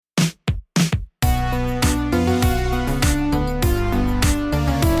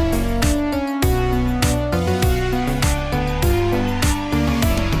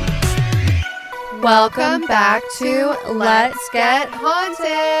Welcome back to Let's Get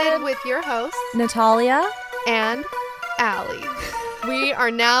Haunted with your hosts, Natalia and Allie. We are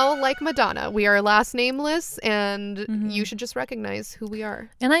now like Madonna. We are last nameless, and you should just recognize who we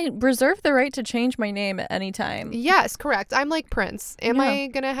are. And I reserve the right to change my name at any time. Yes, correct. I'm like Prince. Am I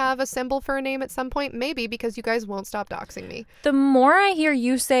going to have a symbol for a name at some point? Maybe, because you guys won't stop doxing me. The more I hear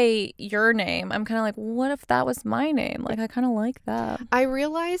you say your name, I'm kind of like, what if that was my name? Like, I kind of like that. I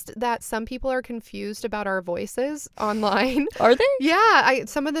realized that some people are confused about our voices online. Are they? Yeah.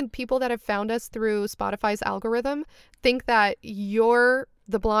 Some of the people that have found us through Spotify's algorithm think that you're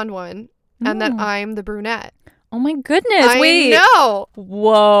the blonde one and that I'm the brunette. Oh my goodness. Wait. I know.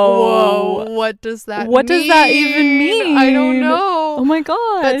 Whoa. What does that mean? What does that even mean? I don't know. Oh my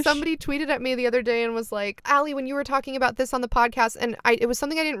gosh. But somebody tweeted at me the other day and was like, Allie, when you were talking about this on the podcast, and it was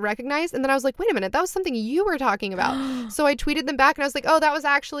something I didn't recognize. And then I was like, wait a minute, that was something you were talking about. So I tweeted them back and I was like, oh, that was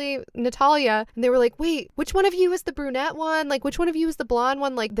actually Natalia. And they were like, wait, which one of you is the brunette one? Like, which one of you is the blonde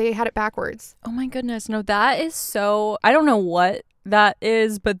one? Like, they had it backwards. Oh my goodness. No, that is so, I don't know what that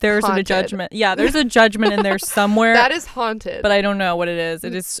is, but there's a judgment. Yeah, there's a judgment in there somewhere. That is haunted. But I don't know what it is.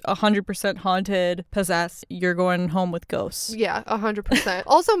 It is 100% haunted, possessed. You're going home with ghosts. Yeah, 100%.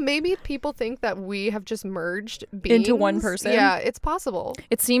 Also, maybe people think that we have just merged beings into one person. Yeah, it's possible.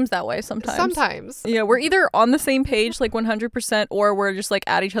 It seems that way sometimes. Yeah, we're either on the same page, like 100%, or we're just like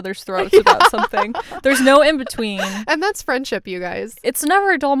at each other's throats about something. There's no in between. And that's friendship, you guys. It's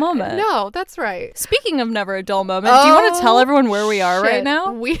never a dull moment. No, that's right. Speaking of never a dull moment, do you want to tell everyone where we are right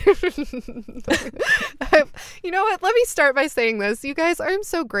now? You know what? Let me start by saying this. You guys, I'm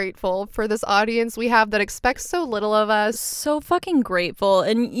so grateful for this audience we have that expects so little of us. So fucking grateful.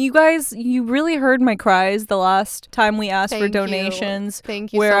 And you guys, you really heard my cries the last time we asked for donations.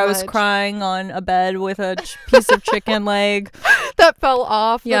 Thank you where so I was much. crying on a bed with a piece of chicken leg that fell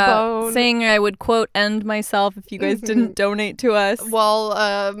off the bone. Saying I would, quote, end myself if you guys didn't donate to us.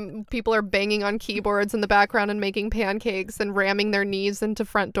 While people are banging on keyboards in the background and making pancakes and ramming their knees into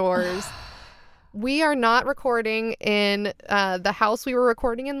front doors. We are not recording in the house we were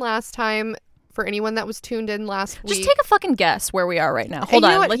recording in last time. For anyone that was tuned in last week, just take a fucking guess where we are right now. Hold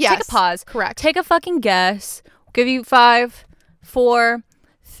on, let's take a pause. Correct. Take a fucking guess. We'll give you 5, 4,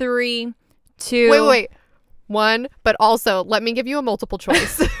 3, 2. Wait. 1. But also, let me give you a multiple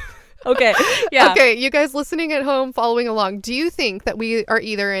choice. Okay. Yeah. Okay, you guys listening at home, following along. Do you think that we are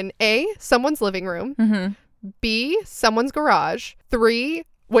either in A, someone's living room, B, someone's garage,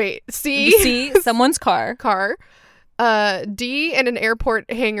 C, someone's car, D, in an airport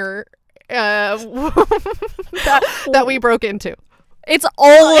hangar that we broke into? It's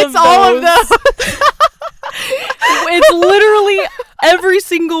all of those. It's literally every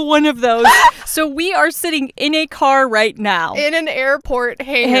single one of those. So we are sitting in a car right now. In an airport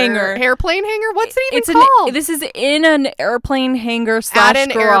hangar. Airplane hangar? What's it even called? This is in an airplane hangar / at an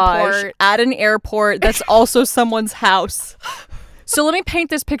garage. Airport. At an airport. That's also someone's house. So let me paint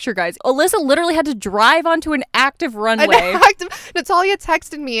this picture, guys. Alyssa literally had to drive onto an active runway. Natalia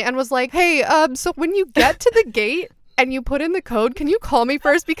texted me and was like, hey, so when you get to the gate and you put in the code, can you call me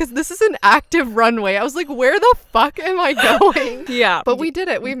first? Because this is an active runway. I was like, where the fuck am I going? Yeah. But we did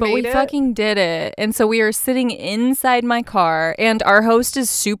it. We fucking did it. And so we are sitting inside my car, and our host is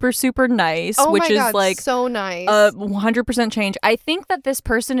super, super nice, which is like so nice. 100% change. I think that this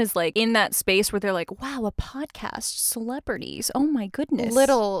person is like in that space where they're like, wow, a podcast, celebrities. Oh my goodness.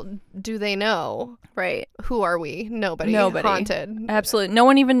 Little do they know. Right. Who are we? Nobody. Haunted.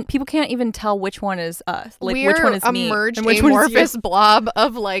 Absolutely. People can't even tell which one is us. Like, We're which one is me. Merged amorphous blob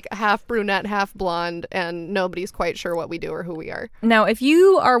of like half brunette, half blonde, and nobody's quite sure what we do or who we are. Now, if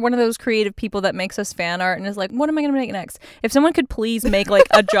you are one of those creative people that makes us fan art and is like, what am I going to make next? If someone could please make like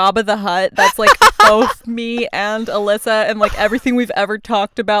a Jabba the Hutt that's like both me and Alyssa and like everything we've ever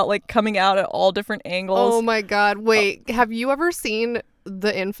talked about, like coming out at all different angles. Oh my God. Wait, have you ever seen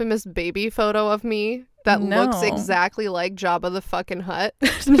the infamous baby photo of me that looks exactly like Jabba the fucking Hutt?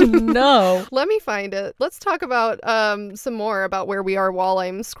 No. Let me find it. Let's talk about some more about where we are while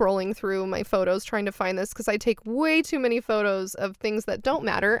I'm scrolling through my photos trying to find this, because I take way too many photos of things that don't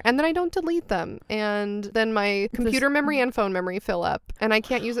matter and then I don't delete them, and then my computer memory and phone memory fill up and I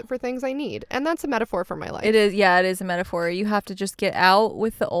can't use it for things I need, and that's a metaphor for my life. It is. Yeah, it is a metaphor. You have to just get out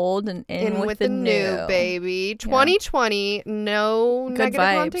with the old and in with the new, baby. 2020, no good negative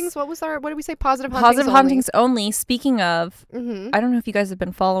vibes. Hauntings. What did we say? Positive hauntings. Hauntings only. Speaking of, I don't know if you guys have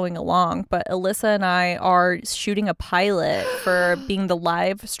been following along, but Alyssa and I are shooting a pilot for being the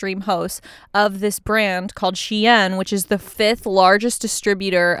live stream host of this brand called Shein, which is the 5th largest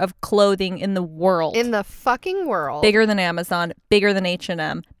distributor of clothing in the world. In the fucking world. Bigger than Amazon, bigger than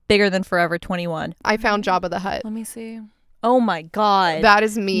H&M, bigger than Forever 21. I found Jabba the Hutt. Let me see. Oh my God. That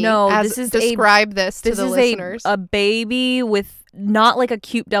is me. No, this is describe this to the listeners. A baby with not like a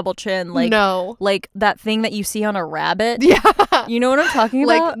cute double chin, like no, like that thing that you see on a rabbit. Yeah, you know what I'm talking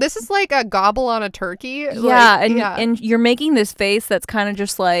about. Like this is like a gobble on a turkey. Yeah, like, and you're making this face that's kind of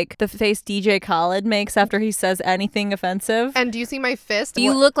just like the face DJ Khaled makes after he says anything offensive. And do you see my fist?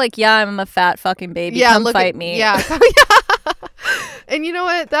 You look like I'm a fat fucking baby. Yeah, come fight me. Yeah. And you know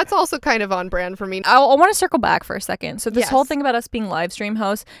what? That's also kind of on brand for me. I want to circle back for a second. So this Yes. whole thing about us being live stream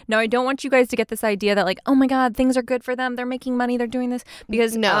hosts. Now, I don't want you guys to get this idea that like, oh my God, things are good for them. They're making money. They're doing this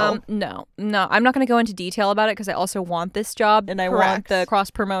because no. I'm not going to go into detail about it because I also want this job and I want the cross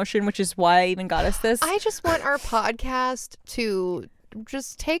promotion, which is why I even got us this. I just want our podcast to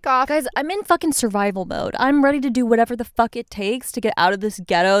just take off. Guys, I'm in fucking survival mode. I'm ready to do whatever the fuck it takes to get out of this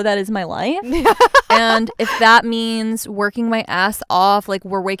ghetto that is my life. And if that means working my ass off, like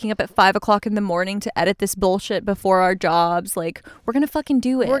we're waking up at 5 o'clock in the morning to edit this bullshit before our jobs, like we're gonna fucking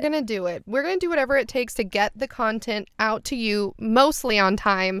do it. We're gonna do it. We're gonna do whatever it takes to get the content out to you, mostly on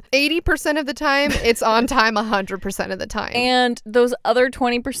time. 80% of the time, it's on time 100% of the time. And those other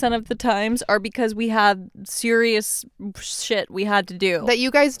 20% of the times are because we had serious shit we had to do. That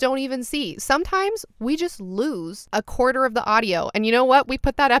you guys don't even see. Sometimes we just lose a quarter of the audio. And you know what? We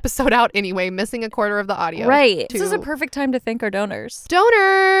put that episode out anyway, missing a quarter of the audio. Right. This is a perfect time to thank our donors.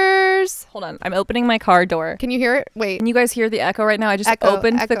 Donors! Hold on. I'm opening my car door. Can you hear it? Wait. Can you guys hear the echo right now? I just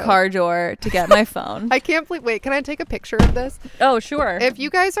opened the car door to get my phone. I can't believe. Wait, can I take a picture of this? Oh, sure. If you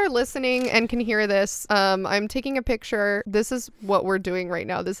guys are listening and can hear this, I'm taking a picture. This is what we're doing right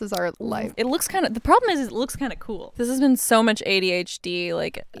now. This is our life. It looks kind of, the problem is it looks kind of cool. This has been so much ADHD.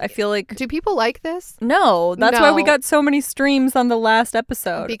 Like, I feel like. Do people like this? No. That's why we got so many streams on the last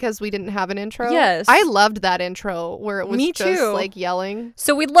episode. Because we didn't have an intro? Yes. I loved that intro where it was Me just too. like yelling.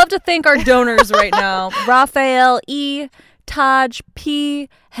 So we'd love to thank our donors right now. Raphael E., Taj P.,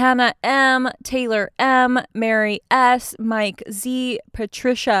 Hannah M., Taylor M., Mary S., Mike Z.,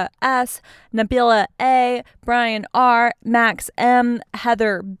 Patricia S., Nabila A., Brian R., Max M.,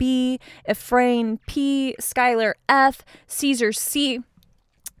 Heather B., Ephraim P., Skylar F., Caesar C.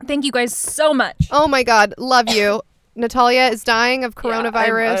 Thank you guys so much. Oh my God. Love you. Natalia is dying of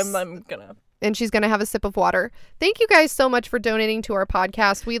coronavirus. Yeah, I'm gonna. And she's going to have a sip of water. Thank you guys so much for donating to our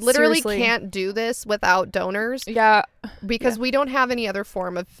podcast. We literally Seriously. can't do this without donors. Yeah. Because we don't have any other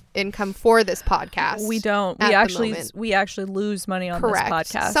form of income for this podcast. We don't. We actually lose money on this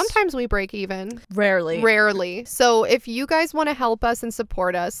podcast. Sometimes we break even. Rarely. So if you guys want to help us and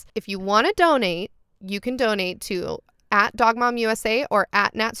support us, if you want to donate, you can donate to @DogMomUSA or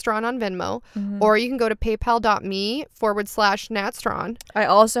 @NatStrawn on Venmo, or you can go to paypal.me/NatStrawn. I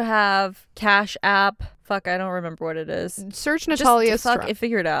also have Cash App. Fuck, I don't remember what it is. Search Natalia Just fuck Strawn. it,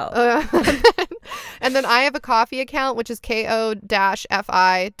 figure it out. And then I have a coffee account, which is ko-fi.com,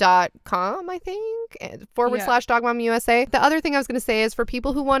 I think, /DogMomUSA. The other thing I was going to say is for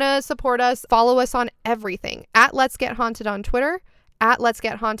people who want to support us, follow us on everything. @Let'sGetHaunted on Twitter.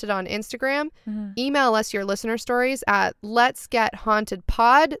 @Let'sGetHaunted on Instagram. Email us your listener stories at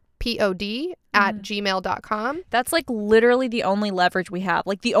letsgethauntedpod, POD, @gmail.com. That's like literally the only leverage we have.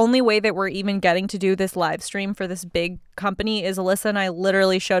 Like the only way that we're even getting to do this live stream for this big company is Alyssa and I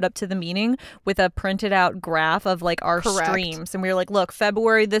literally showed up to the meeting with a printed out graph of like our streams. And we were like, look,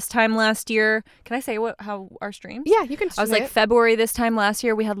 February this time last year. Can I say how our streams? Yeah, you can. I was like, February this time last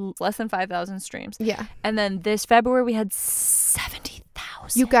year, we had less than 5,000 streams. Yeah. And then this February, we had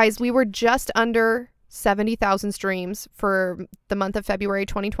 70,000. You guys, we were just under 70,000 streams for the month of February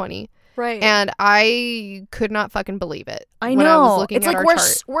 2020. Right. And I could not fucking believe it. I when know. I was looking it's at like our we're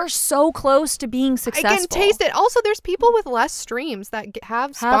chart. we're so close to being successful. I can taste it. Also, there's people with less streams that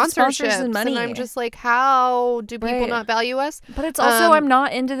have sponsorships. Sponsors and money. And I'm just like, how do people not value us? But it's also I'm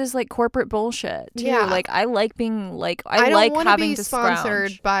not into this like corporate bullshit too. Yeah. Like I like being like I like don't having be to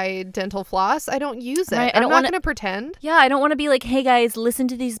sponsored scrounge. by Dental Floss. I don't use it. Right, I'm not going to pretend. Yeah, I don't want to be like, hey guys, listen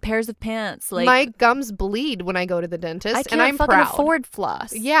to these pairs of pants. Like my gums bleed when I go to the dentist, I can't and I'm fucking proud. afford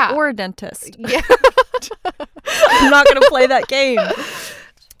floss. Yeah. Or a dentist. Yeah. I'm not gonna play that game.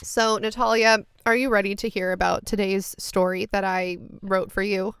 So, Natalia, are you ready to hear about today's story that I wrote for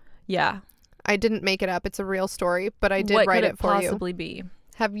you? Yeah. I didn't make it up. It's a real story, but I did what write could it for you. possibly be?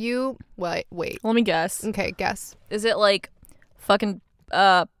 Have you... Wait. Let me guess. Okay, guess. Is it like fucking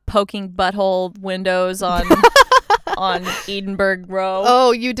poking butthole windows on on Edinburgh Row?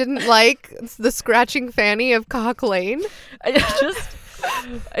 Oh, you didn't like the scratching fanny of Cock Lane?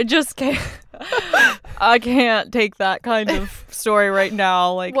 I just can't. I can't take that kind of story right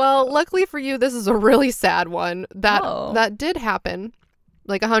now. Like, well, luckily for you, this is a really sad one that did happen.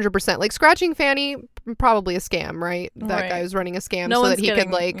 Like 100%. Like scratching Fanny, probably a scam, right? That guy was running a scam so that he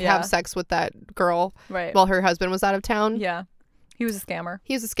could like have sex with that girl while her husband was out of town. Yeah. He was a scammer.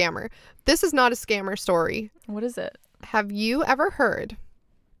 He was a scammer. This is not a scammer story. What is it? Have you ever heard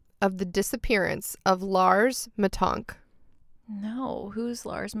of the disappearance of Lars Mittank? No. Who's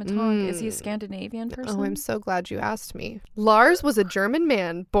Lars Mittank? Is he a Scandinavian person? Oh, I'm so glad you asked me. Lars was a German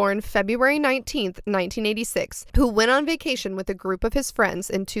man born February 19th, 1986, who went on vacation with a group of his friends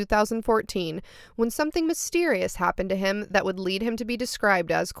in 2014 when something mysterious happened to him that would lead him to be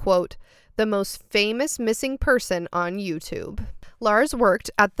described as, quote, the most famous missing person on YouTube. Lars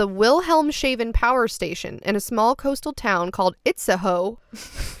worked at the Wilhelmshaven power station in a small coastal town called Itzehoe.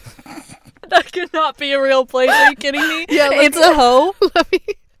 That could not be a real place. Are you kidding me? Yeah, it's a hoe.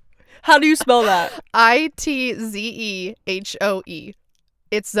 How do you spell that? Itzehoe.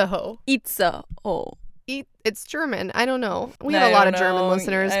 Itzehoe. Itzehoe. It's German. I don't know. We have a lot of German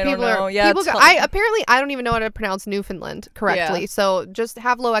listeners. People are. Yeah, apparently I don't even know how to pronounce Newfoundland correctly. Yeah. So just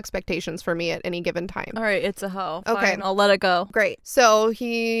have low expectations for me at any given time. All right, Itzehoe. Okay, fine. I'll let it go. Great. So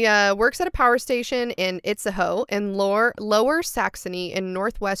he works at a power station in Itzehoe in Lower Saxony in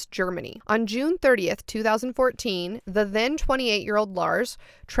northwest Germany. On June 30th, 2014, the then 28-year-old Lars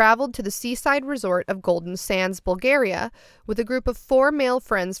traveled to the seaside resort of Golden Sands, Bulgaria, with a group of 4 male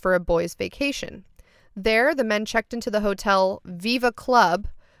friends for a boys' vacation. There, the men checked into the hotel Viva Club,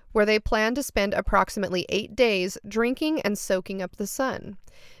 where they planned to spend approximately 8 days drinking and soaking up the sun.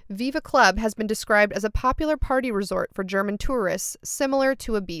 Viva Club has been described as a popular party resort for German tourists, similar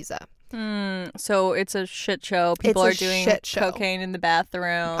to Ibiza. So it's a shit show. People are doing cocaine in the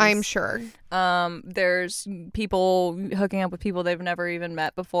bathrooms. I'm sure. There's people hooking up with people they've never even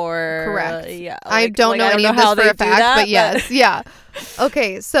met before. Correct. Yeah. I don't know any of this for a fact, but yes. Yeah.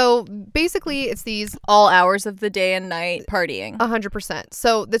 Okay, so basically it's these all hours of the day and night partying. 100%.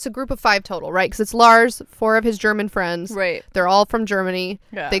 So it's a group of 5 total, right? Because it's Lars, 4 of his German friends. Right. They're all from Germany.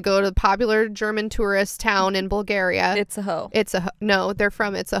 Yeah. They go to the popular German tourist town in Bulgaria. Itzehoe. No, they're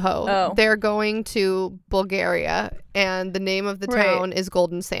from Itzehoe. Oh. They're going to Bulgaria, and the name of the town is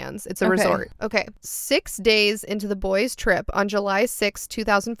Golden Sands. It's a resort. Okay. 6 days into the boys' trip on July 6,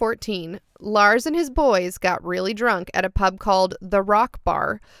 2014, Lars and his boys got really drunk at a pub called The Rock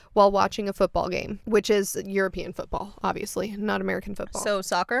Bar while watching a football game, which is European football, obviously, not American football. So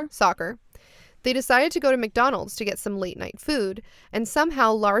soccer? Soccer. They decided to go to McDonald's to get some late-night food, and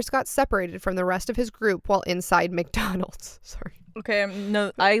somehow Lars got separated from the rest of his group while inside McDonald's. Sorry. Okay,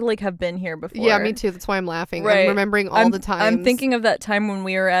 no, I have been here before. Yeah, me too. That's why I'm laughing. Right. I'm remembering all the times. I'm thinking of that time when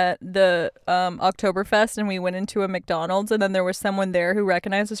we were at the Oktoberfest and we went into a McDonald's and then there was someone there who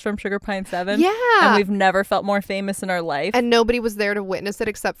recognized us from Sugar Pine 7. Yeah. And we've never felt more famous in our life. And nobody was there to witness it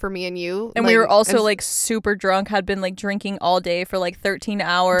except for me and you. And we were also super drunk, had been drinking all day for 13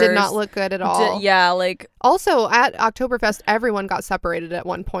 hours. Did not look good at all. Also, at Oktoberfest, everyone got separated at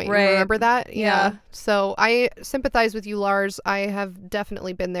one point. Right. You remember that? Yeah. So I sympathize with you, Lars. I have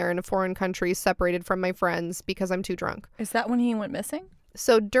definitely been there in a foreign country, separated from my friends because I'm too drunk. Is that when he went missing?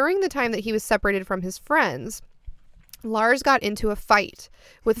 So during the time that he was separated from his friends, Lars got into a fight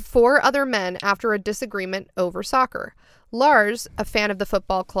with 4 other men after a disagreement over soccer. Lars, a fan of the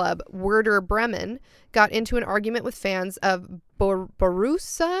football club Werder Bremen, got into an argument with fans of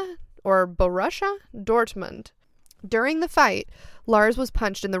Borussia Dortmund. During the fight, Lars was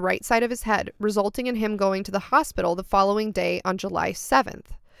punched in the right side of his head, resulting in him going to the hospital the following day on July 7th.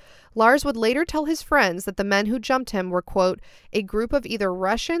 Lars would later tell his friends that the men who jumped him were, quote, a group of either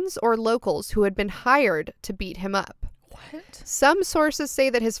Russians or locals who had been hired to beat him up. What? Some sources say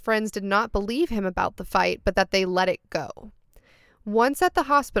that his friends did not believe him about the fight, but that they let it go. Once at the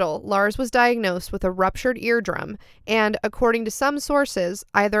hospital, Lars was diagnosed with a ruptured eardrum and, according to some sources,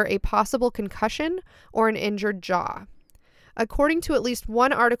 either a possible concussion or an injured jaw. According to at least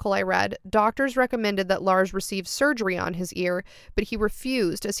one article I read, doctors recommended that Lars receive surgery on his ear, but he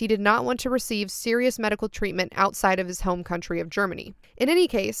refused as he did not want to receive serious medical treatment outside of his home country of Germany. In any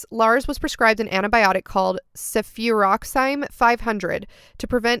case, Lars was prescribed an antibiotic called Cefuroxime 500 to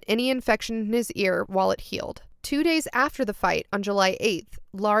prevent any infection in his ear while it healed. 2 days after the fight, on July 8th,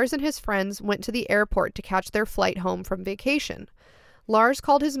 Lars and his friends went to the airport to catch their flight home from vacation. Lars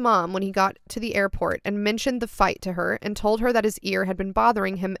called his mom when he got to the airport and mentioned the fight to her and told her that his ear had been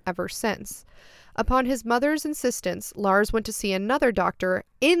bothering him ever since. Upon his mother's insistence, Lars went to see another doctor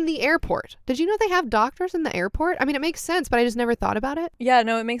in the airport. Did you know they have doctors in the airport? I mean, it makes sense, but I just never thought about it. Yeah,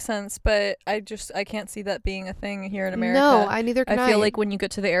 no, it makes sense, but I can't see that being a thing here in America. No, neither can I. I feel like when you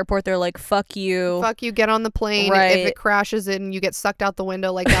get to the airport, they're like, fuck you. Fuck you, get on the plane. Right. If it crashes and you get sucked out the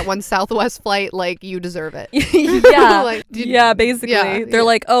window like that one Southwest flight, like, you deserve it. Yeah. Like, yeah, basically. Yeah, they're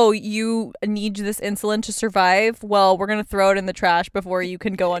like, oh, you need this insulin to survive? Well, we're going to throw it in the trash before you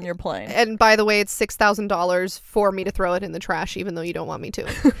can go on your plane. And by the way, it's $6,000 for me to throw it in the trash, even though you don't want me to.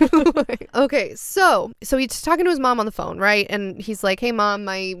 Okay, so he's talking to his mom on the phone, right? And he's like, hey, Mom,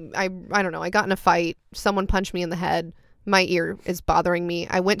 I don't know, I got in a fight. Someone punched me in the head. My ear is bothering me.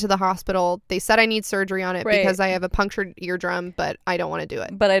 I went to the hospital. They said I need surgery on it because I have a punctured eardrum, but I don't want to do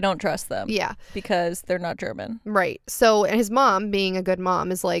it. But I don't trust them. Yeah. Because they're not German. Right. So, and his mom, being a good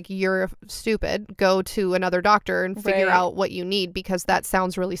mom, is like, you're stupid. Go to another doctor and figure out what you need because that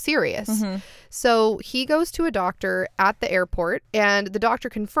sounds really serious. Mm-hmm. So he goes to a doctor at the airport, and the doctor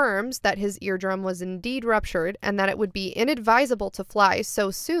confirms that his eardrum was indeed ruptured and that it would be inadvisable to fly so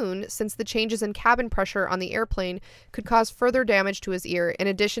soon since the changes in cabin pressure on the airplane could cause further damage to his ear in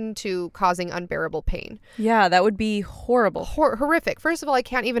addition to causing unbearable pain. Yeah, that would be horrible. Horrific. First of all, I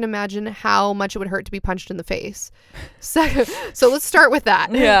can't even imagine how much it would hurt to be punched in the face. Second, so let's start with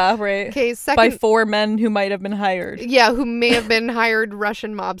that. Yeah, right. Okay, second. By 4 men who might have been hired. Yeah, who may have been hired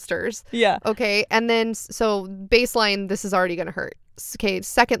Russian mobsters. Yeah. Okay, and then, so baseline, this is already going to hurt. Okay,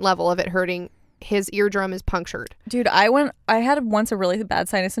 second level of it hurting, his eardrum is punctured. Dude, I had once a really bad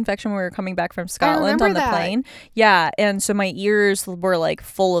sinus infection when we were coming back from Scotland on the plane. Yeah, and so my ears were like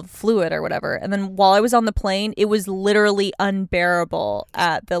full of fluid or whatever. And then while I was on the plane, it was literally unbearable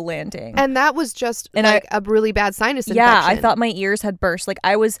at the landing. And that was just a really bad sinus infection. Yeah, I thought my ears had burst. Like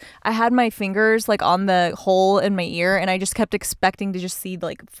I had my fingers like on the hole in my ear, and I just kept expecting to just see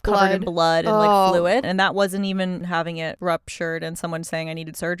like covered in blood and like fluid. And that wasn't even having it ruptured and someone saying I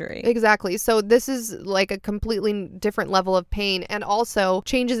needed surgery. Exactly. So this is like a completely different level of pain, and also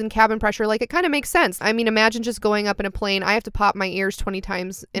changes in cabin pressure. Like, it kind of makes sense. I mean, imagine just going up in a plane. I have to pop my ears 20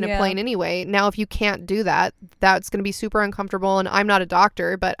 times in a plane anyway. Now, if you can't do that, that's going to be super uncomfortable, and I'm not a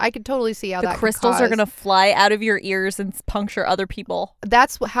doctor, but I could totally see how the crystals are going to fly out of your ears and puncture other people.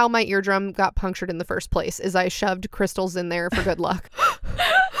 That's how my eardrum got punctured in the first place, is I shoved crystals in there for good luck.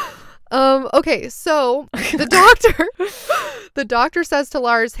 Okay, so the doctor says to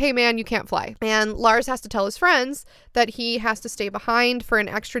Lars, hey man, you can't fly. And Lars has to tell his friends that he has to stay behind for an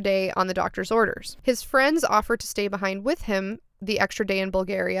extra day on the doctor's orders. His friends offer to stay behind with him the extra day in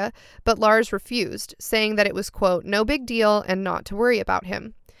Bulgaria, but Lars refused, saying that it was, quote, no big deal and not to worry about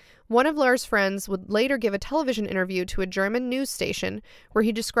him. One of Lars' friends would later give a television interview to a German news station where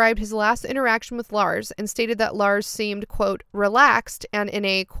he described his last interaction with Lars and stated that Lars seemed, quote, relaxed and in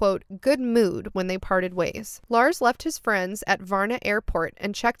a, quote, good mood when they parted ways. Lars left his friends at Varna Airport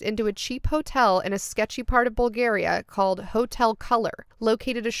and checked into a cheap hotel in a sketchy part of Bulgaria called Hotel Color,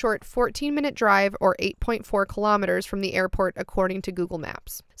 located a short 14-minute drive or 8.4 kilometers from the airport according to Google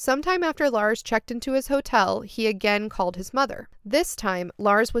Maps. Sometime after Lars checked into his hotel, he again called his mother. This time,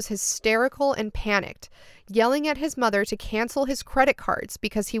 Lars was hysterical and panicked, yelling at his mother to cancel his credit cards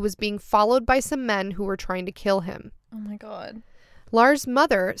because he was being followed by some men who were trying to kill him. Oh my God. Lars'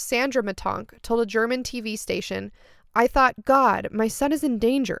 mother, Sandra Matonk, told a German TV station, I thought, God, my son is in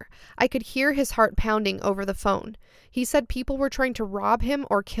danger. I could hear his heart pounding over the phone. He said people were trying to rob him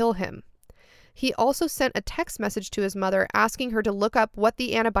or kill him. He also sent a text message to his mother asking her to look up what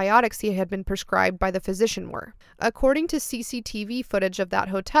the antibiotics he had been prescribed by the physician were. According to CCTV footage of that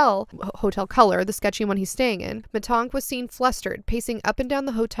hotel, Hotel Color, the sketchy one he's staying in, Matonk was seen flustered, pacing up and down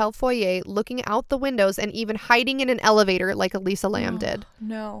the hotel foyer, looking out the windows, and even hiding in an elevator like Elisa Lam did.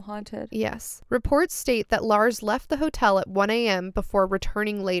 No, haunted. Yes. Reports state that Lars left the hotel at 1 a.m. before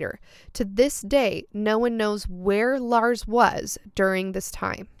returning later. To this day, no one knows where Lars was during this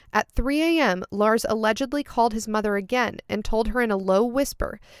time. At 3 a.m., Lars allegedly called his mother again and told her in a low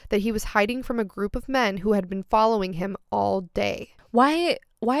whisper that he was hiding from a group of men who had been following him all day. Why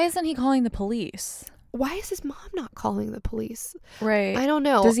isn't he calling the police? Why is his mom not calling the police? Right. I don't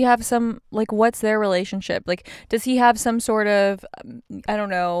know. Does he have some, like, what's their relationship? Like, does he have some sort of, I don't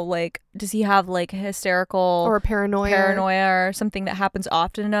know, like, does he have, like, hysterical or paranoia or something that happens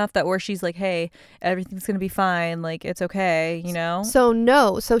often enough that where she's like, hey, everything's going to be fine. Like, it's okay, you know? So,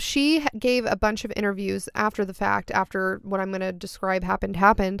 no. So, she gave a bunch of interviews after the fact, after what I'm going to describe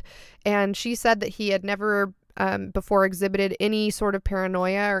happened. And she said that he had never before exhibited any sort of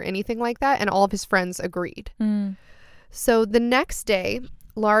paranoia or anything like that, and all of his friends agreed. So the next day,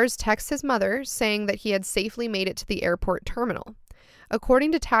 Lars texts his mother saying that he had safely made it to the airport terminal.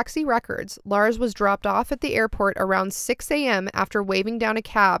 According to taxi records, Lars was dropped off at the airport around 6 a.m. after waving down a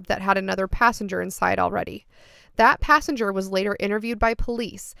cab that had another passenger inside already. That passenger was later interviewed by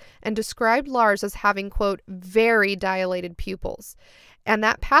police and described Lars as having, quote, very dilated pupils. And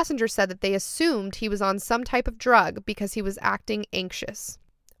that passenger said that they assumed he was on some type of drug because he was acting anxious.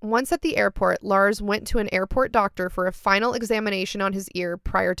 Once at the airport, Lars went to an airport doctor for a final examination on his ear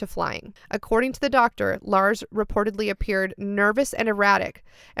prior to flying. According to the doctor, Lars reportedly appeared nervous and erratic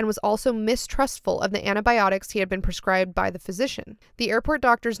and was also mistrustful of the antibiotics he had been prescribed by the physician. The airport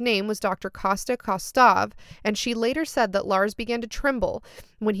doctor's name was Dr. Kosta Kostov, and she later said that Lars began to tremble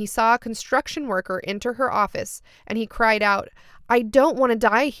when he saw a construction worker enter her office, and he cried out, "I don't want to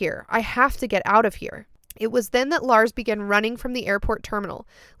die here. I have to get out of here." It was then that Lars began running from the airport terminal,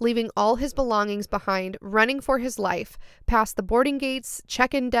 leaving all his belongings behind, running for his life, past the boarding gates,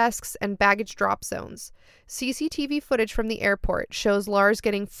 check-in desks, and baggage drop zones. CCTV footage from the airport shows Lars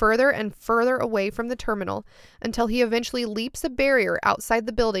getting further and further away from the terminal until he eventually leaps a barrier outside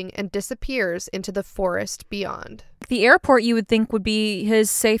the building and disappears into the forest beyond. The airport you would think would be his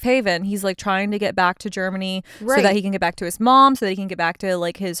safe haven. He's like trying to get back to Germany so that he can get back to his mom, so that he can get back to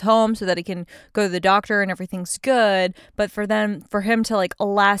like his home, so that he can go to the doctor and everything's good. But for him to like a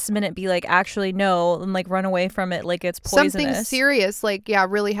last minute be like, actually no, and like run away from it like it's poisonous. Something serious,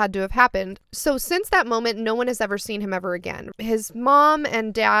 really had to have happened. So since that moment, no one has ever seen him ever again. His mom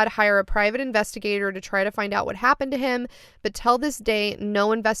and dad hire a private investigator to try to find out what happened to him, but till this day,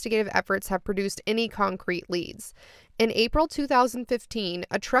 no investigative efforts have produced any concrete leads. In April 2015,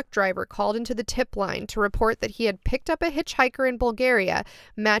 a truck driver called into the tip line to report that he had picked up a hitchhiker in Bulgaria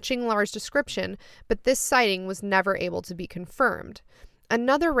matching Lars' description, but this sighting was never able to be confirmed.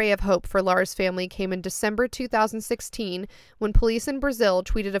 Another ray of hope for Lars' family came in December 2016 when police in Brazil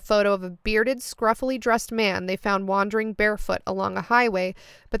tweeted a photo of a bearded, scruffily dressed man they found wandering barefoot along a highway,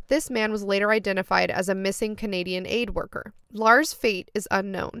 but this man was later identified as a missing Canadian aid worker. Lars' fate is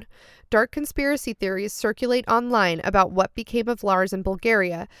unknown. Dark conspiracy theories circulate online about what became of Lars in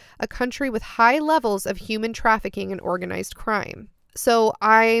Bulgaria, a country with high levels of human trafficking and organized crime. So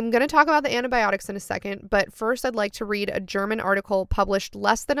I'm going to talk about the antibiotics in a second, but first I'd like to read a German article published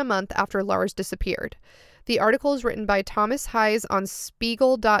less than a month after Lars disappeared. The article is written by Thomas Heise on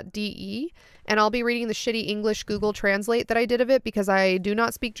spiegel.de, and I'll be reading the shitty English Google Translate that I did of it because I do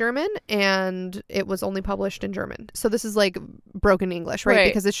not speak German, and it was only published in German. So this is like broken English, right?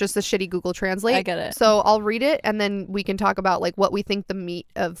 Because it's just a shitty Google Translate. I get it. So I'll read it, and then we can talk about like what we think the meat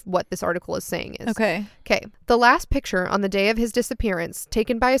of what this article is saying is. Okay. The last picture on the day of his disappearance,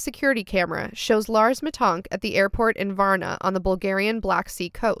 taken by a security camera, shows Lars Matonk at the airport in Varna on the Bulgarian Black Sea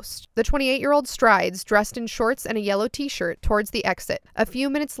coast. The 28-year-old strides, dressed in shorts and a yellow t-shirt, towards the exit. A few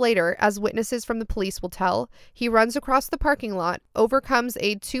minutes later, as witnesses from the police will tell, he runs across the parking lot, overcomes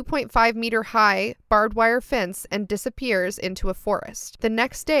a 2.5-meter high barbed wire fence, and disappears into a forest. The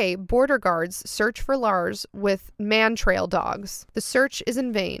next day, border guards search for Lars with man-trail dogs. The search is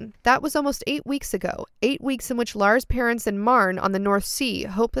in vain. That was almost 8 weeks ago, 8 weeks in which Lars' parents in Marne on the North Sea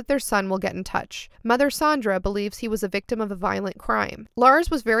hope that their son will get in touch. Mother Sandra believes he was a victim of a violent crime. Lars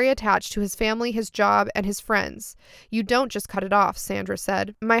was very attached to his family, his job, and his friends. "You don't just cut it off," Sandra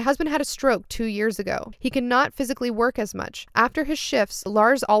said. "My husband had a stroke 2 years ago. He cannot physically work as much. After his shifts,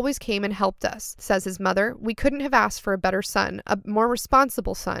 Lars always came and helped us," says his mother. "We couldn't have asked for a better son, a more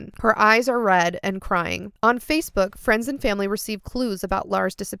responsible son." Her eyes are red and crying. On Facebook, friends and family received clues about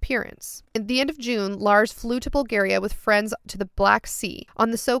Lars' disappearance. At the end of June, Lars flew to Bulgaria with friends to the Black Sea. On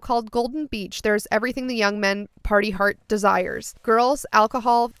the so-called Golden Beach, there's everything the young men party heart desires. Girls,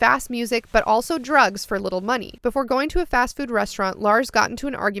 alcohol, fast music, but also drugs for little money. Before going to a fast food restaurant, Lars got into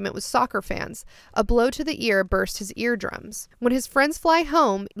an argument with soccer fans. A blow to the ear burst his eardrums. When his friends fly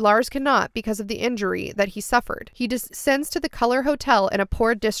home, Lars cannot because of the injury that he suffered. He descends to the Color Hotel in a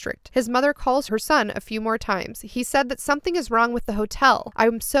poor district. His mother calls her son a few more times. He said that something is wrong with the hotel.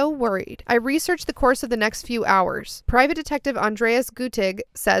 "I'm so worried. I researched the course of the next few hours." Private Detective Andreas Gutig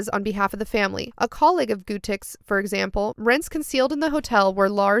says on behalf of the family. A colleague of Gutig's, for example, rents concealed in the hotel where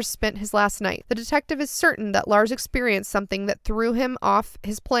Lars spent his last night. The detective is certain that Lars experienced something that threw him off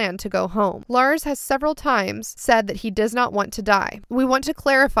his plan to go home. Lars has several times said that he does not want to die. "We want to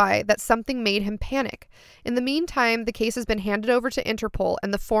clarify that something made him panic." In the meantime, the case has been handed over to Interpol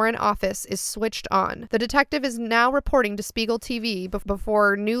and the Foreign Office is switched on. The detective is now reporting to Spiegel TV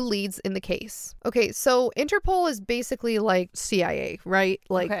before new leads in the case. Okay, so Interpol is basically like CIA, right?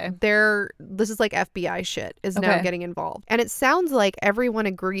 Like this is like FBI shit is now getting involved. And it sounds like everyone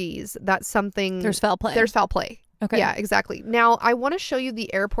agrees that there's foul play. Okay. Yeah, exactly. Now, I want to show you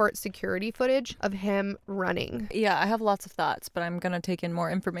the airport security footage of him running. Yeah, I have lots of thoughts, but I'm going to take in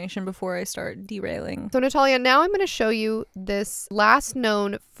more information before I start derailing. So, Natalia, now I'm going to show you this last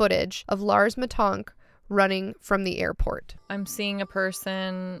known footage of Lars Matonk running from the airport. I'm seeing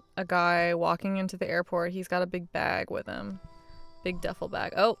a guy walking into the airport. He's got a big bag with him. Big duffel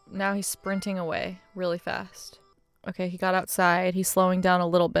bag. Oh, now he's sprinting away really fast. Okay, he got outside. He's slowing down a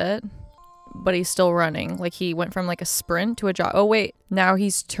little bit, but he's still running. Like he went from like a sprint to a jog. Oh, wait. Now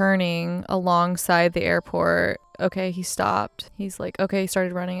he's turning alongside the airport. Okay, he stopped. He's like, okay, he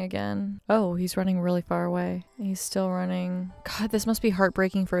started running again. Oh, he's running really far away. He's still running. God, this must be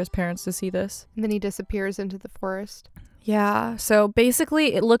heartbreaking for his parents to see this. And then he disappears into the forest. Yeah, so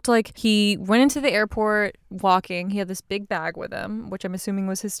basically it looked like he went into the airport walking. He had this big bag with him, which I'm assuming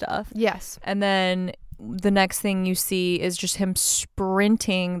was his stuff. Yes. And then the next thing you see is just him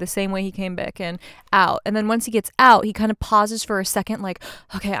sprinting the same way he came back in, out. And then once he gets out, he kind of pauses for a second like,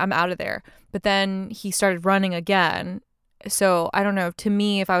 okay, I'm out of there. But then he started running again. So I don't know. To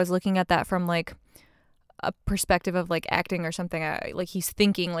me, if I was looking at that from like a perspective of like acting or something, like he's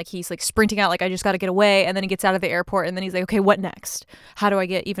thinking like he's like sprinting out, like I just got to get away, and then he gets out of the airport and then he's like, okay, what next? How do I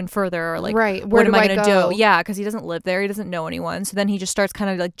get even further? Or like, right, what am I gonna do? Yeah, because he doesn't live there, he doesn't know anyone. So then he just starts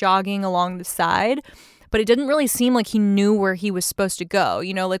kind of like jogging along the side, but it didn't really seem like he knew where he was supposed to go.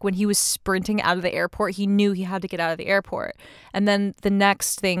 You know, like when he was sprinting out of the airport, he knew he had to get out of the airport. And then the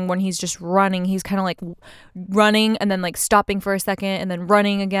next thing, when he's just running, he's kind of like running and then like stopping for a second and then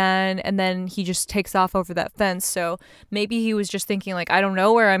running again. And then he just takes off over that fence. So maybe he was just thinking like, I don't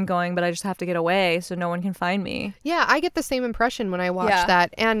know where I'm going, but I just have to get away so no one can find me. Yeah, I get the same impression when I watch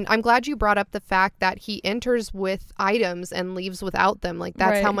that. And I'm glad you brought up the fact that he enters with items and leaves without them. Like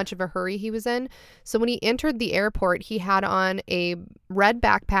that's how much of a hurry he was in. So when he entered the airport, he had on a red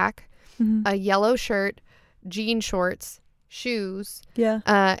backpack, a yellow shirt, jean shorts, shoes,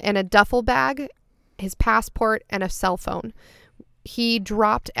 and a duffel bag, his passport, and a cell phone. He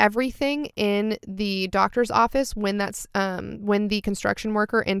dropped everything in the doctor's office when the construction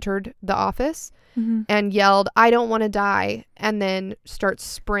worker entered the office and yelled, "I don't want to die," and then starts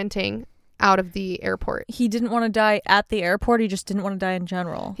sprinting out of the airport. He didn't want to die at the airport. He just didn't want to die in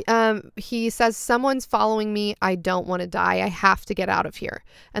general. He says, "Someone's following me. I don't want to die. I have to get out of here."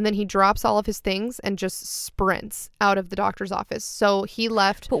 And then he drops all of his things and just sprints out of the doctor's office. So he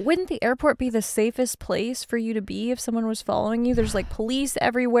left. But wouldn't the airport be the safest place for you to be if someone was following you? There's like police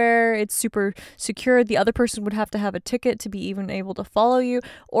everywhere. It's super secure. The other person would have to have a ticket to be even able to follow you.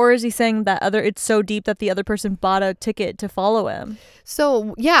 Or is he saying that it's so deep that the other person bought a ticket to follow him?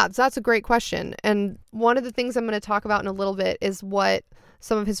 So yeah, that's a great question. And one of the things I'm going to talk about in a little bit is what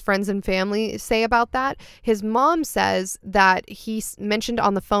some of his friends and family say about that. His mom says that he mentioned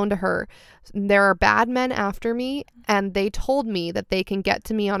on the phone to her, "There are bad men after me, and they told me that they can get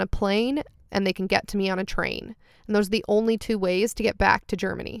to me on a plane and they can get to me on a train. And those are the only two ways to get back to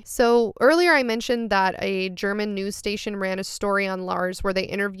Germany." So earlier I mentioned that a German news station ran a story on Lars where they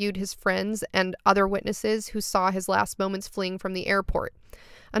interviewed his friends and other witnesses who saw his last moments fleeing from the airport.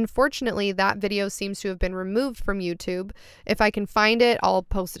 Unfortunately, that video seems to have been removed from YouTube. If I can find it, I'll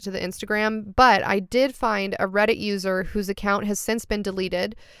post it to the Instagram. But I did find a Reddit user whose account has since been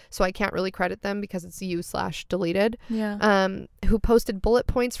deleted, so I can't really credit them because it's u/deleted, who posted bullet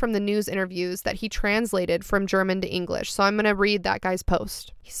points from the news interviews that he translated from German to English. So I'm going to read that guy's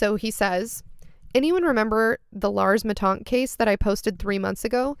post. So he says, "Anyone remember the Lars Matonk case that I posted 3 months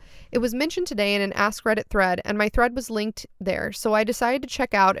ago? It was mentioned today in an Ask Reddit thread, and my thread was linked there, so I decided to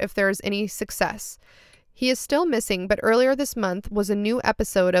check out if there's any success. He is still missing, but earlier this month was a new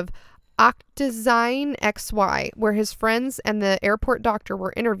episode of Aktdesign XY, where his friends and the airport doctor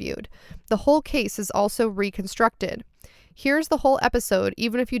were interviewed. The whole case is also reconstructed. Here's the whole episode.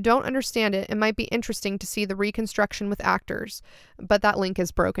 Even if you don't understand it, it might be interesting to see the reconstruction with actors." But that link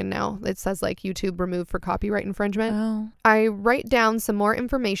is broken now. It says like YouTube removed for copyright infringement. Oh. I write down some more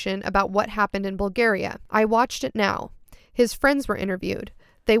information about what happened in Bulgaria. I watched it now. His friends were interviewed.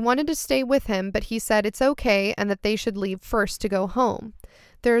 They wanted to stay with him, but he said it's okay and that they should leave first to go home.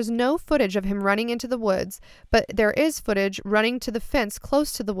 There is no footage of him running into the woods, but there is footage running to the fence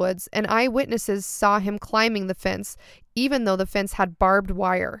close to the woods, and eyewitnesses saw him climbing the fence, even though the fence had barbed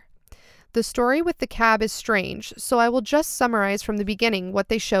wire. The story with the cab is strange, so I will just summarize from the beginning what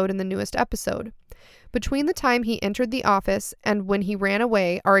they showed in the newest episode. Between the time he entered the office and when he ran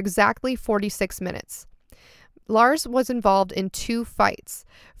away are exactly 46 minutes. Lars was involved in 2 fights,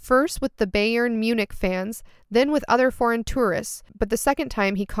 first with the Bayern Munich fans, then with other foreign tourists, but the second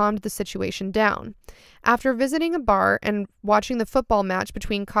time he calmed the situation down. After visiting a bar and watching the football match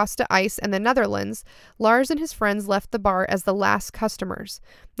between Costa Ice and the Netherlands, Lars and his friends left the bar as the last customers.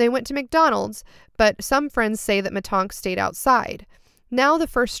 They went to McDonald's, but some friends say that Matonk stayed outside. Now the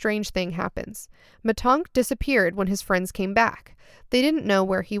first strange thing happens. Matonk disappeared when his friends came back. They didn't know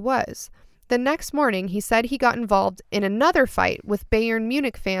where he was. The next morning, he said he got involved in another fight with Bayern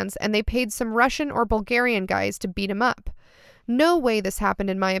Munich fans and they paid some Russian or Bulgarian guys to beat him up. No way this happened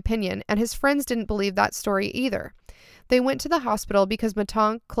in my opinion, and his friends didn't believe that story either. They went to the hospital because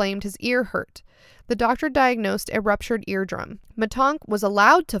Matonk claimed his ear hurt. The doctor diagnosed a ruptured eardrum. Matonk was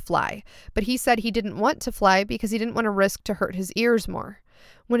allowed to fly, but he said he didn't want to fly because he didn't want to risk to hurt his ears more.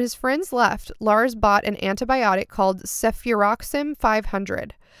 When his friends left, Lars bought an antibiotic called Cefuroxime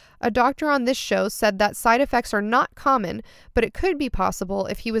 500. A doctor on this show said that side effects are not common, but it could be possible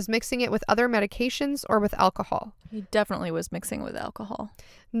if he was mixing it with other medications or with alcohol. He definitely was mixing with alcohol.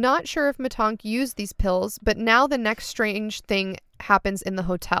 Not sure if Matonk used these pills, but now the next strange thing happens in the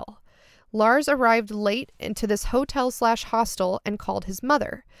hotel. Lars arrived late into this hotel/hostel and called his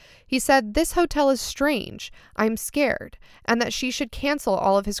mother. He said, "This hotel is strange. I'm scared," and that she should cancel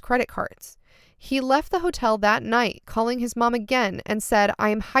all of his credit cards. He left the hotel that night, calling his mom again and said, "I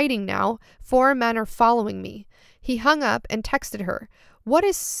am hiding now. 4 men are following me." He hung up and texted her, "What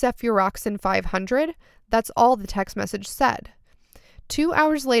is Cefuroxime 500? That's all the text message said. 2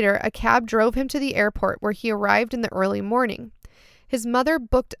 hours later, a cab drove him to the airport where he arrived in the early morning. His mother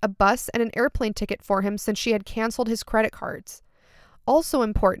booked a bus and an airplane ticket for him since she had canceled his credit cards. Also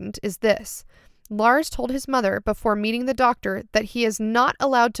important is this. Lars told his mother before meeting the doctor that he is not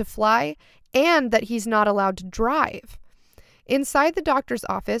allowed to fly and that he's not allowed to drive. Inside the doctor's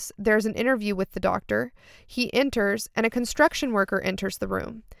office, there's an interview with the doctor. He enters, and a construction worker enters the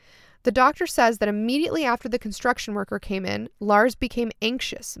room. The doctor says that immediately after the construction worker came in, Lars became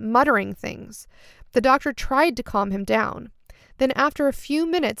anxious, muttering things. The doctor tried to calm him down. Then after a few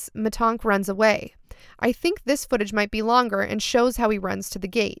minutes, Matonk runs away. I think this footage might be longer and shows how he runs to the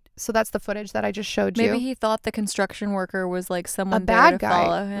gate. So that's the footage that I just showed you. Maybe he thought the construction worker was like someone a bad there to guy,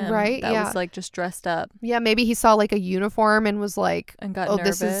 follow him, right? That Yeah. was like just dressed up. Yeah, maybe he saw like a uniform and was like, and got "Oh,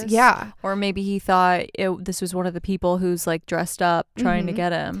 nervous. this is yeah." Or maybe he thought this was one of the people who's like dressed up trying to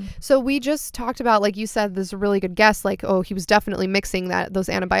get him. So we just talked about, like you said, this is a really good guess. Like, oh, he was definitely mixing those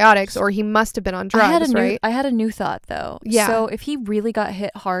antibiotics, or he must have been on drugs, right? I had a new thought though. Yeah. So if he really got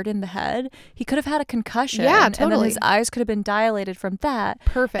hit hard in the head, he could have had a concussion. Yeah, And then totally. his eyes could have been dilated from that.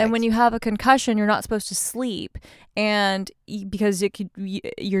 Perfect. And when you have a concussion, you're not supposed to sleep, and because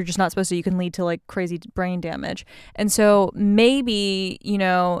you're just not supposed to. You can lead to like crazy brain damage. And so maybe,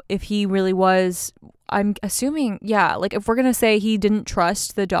 if he really was, I'm assuming, yeah, like if we're going to say he didn't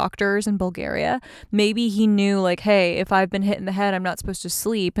trust the doctors in Bulgaria, maybe he knew like, hey, if I've been hit in the head, I'm not supposed to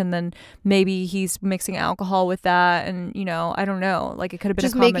sleep. And then maybe he's mixing alcohol with that. And, I don't know, like it could have been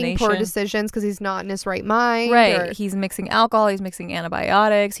just a combination. making poor decisions because he's not in his right mind. Right. He's mixing alcohol. He's mixing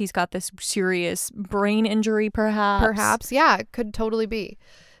antibiotics. He's got this serious brain injury, perhaps. Perhaps. Yeah, it could totally be.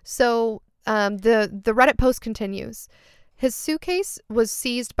 So the Reddit post continues. His suitcase was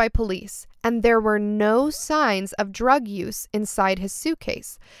seized by police, and there were no signs of drug use inside his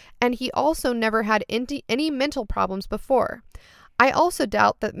suitcase, and he also never had any mental problems before. I also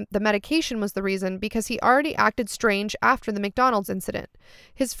doubt that the medication was the reason because he already acted strange after the McDonald's incident.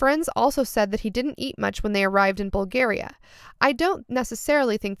 His friends also said that he didn't eat much when they arrived in Bulgaria. I don't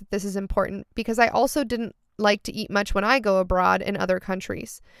necessarily think that this is important because I also didn't like to eat much when I go abroad in other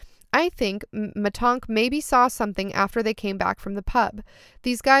countries. I think Matonk maybe saw something after they came back from the pub.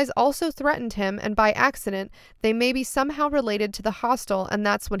 These guys also threatened him, and by accident, they may be somehow related to the hostel, and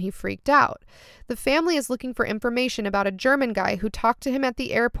that's when he freaked out. The family is looking for information about a German guy who talked to him at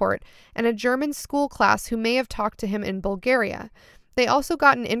the airport and a German school class who may have talked to him in Bulgaria. They also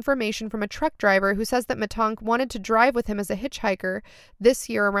gotten information from a truck driver who says that Matonk wanted to drive with him as a hitchhiker this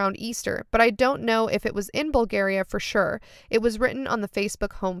year around Easter, but I don't know if it was in Bulgaria for sure. It was written on the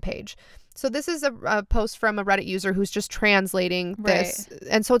Facebook homepage. So this is a post from a Reddit user who's just translating this. Right.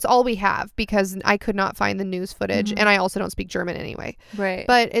 And so it's all we have because I could not find the news footage, and I also don't speak German anyway. Right.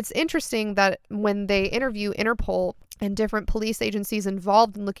 But it's interesting that when they interview Interpol and different police agencies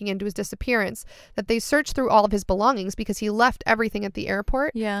involved in looking into his disappearance, that they searched through all of his belongings because he left everything at the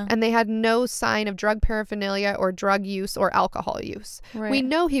airport. Yeah. And they had no sign of drug paraphernalia or drug use or alcohol use. Right. We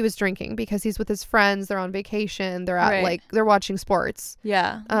know he was drinking because he's with his friends. They're on vacation. They're at they're watching sports.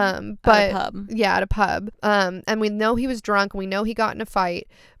 Yeah. But at a pub. Yeah, at a pub. And we know he was drunk. We know he got in a fight.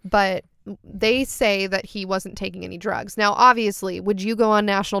 But they say that he wasn't taking any drugs. Now, obviously, would you go on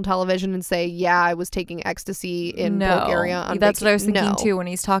national television and say, yeah, I was taking ecstasy in Bulgaria on That's what I was thinking No. too. When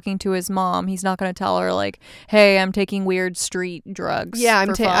he's talking to his mom, he's not going to tell her like, hey, I'm taking weird street drugs. Yeah,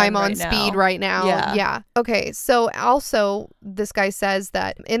 I'm on right speed now. right now. Yeah. Okay, so also this guy says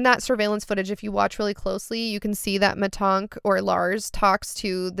that in that surveillance footage, if you watch really closely, you can see that Matonk or Lars talks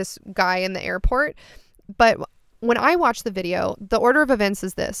to this guy in the airport. But when I watch the video, the order of events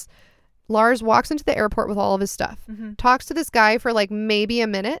is this. Lars walks into the airport with all of his stuff, talks to this guy for like maybe a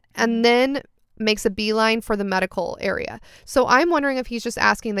minute, and then makes a beeline for the medical area. So I'm wondering if he's just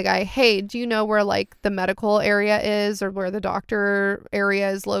asking the guy, hey, do you know where like the medical area is or where the doctor area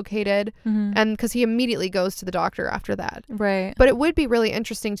is located? And because he immediately goes to the doctor after that. Right. But it would be really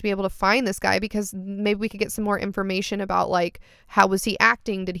interesting to be able to find this guy, because maybe we could get some more information about like, how was he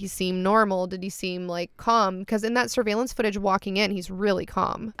acting? Did he seem normal? Did he seem like calm? Because in that surveillance footage walking in, he's really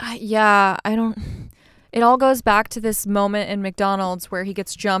calm. It all goes back to this moment in McDonald's where he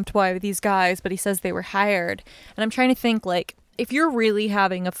gets jumped by these guys, but he says they were hired. And I'm trying to think, like, if you're really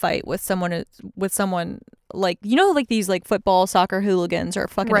having a fight with someone like, you know, like these like football, soccer hooligans are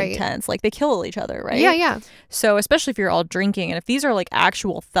fucking intense. Like they kill each other, right? Yeah. So especially if you're all drinking, and if these are like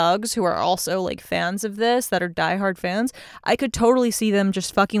actual thugs who are also like fans of this, that are diehard fans, I could totally see them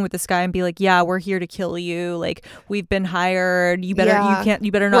just fucking with this guy and be like, yeah, we're here to kill you. Like we've been hired. You better not.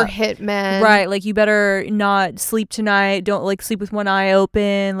 We're hitmen. Right. Like you better not sleep tonight. Don't like sleep with one eye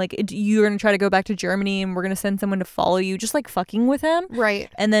open. Like you're going to try to go back to Germany and we're going to send someone to follow you. Just like fucking with him.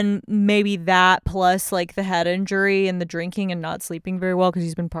 Right. And then maybe that plus like the head injury and the drinking and not sleeping very well because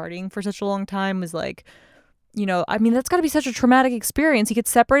he's been partying for such a long time was like, you know, I mean, that's got to be such a traumatic experience. He gets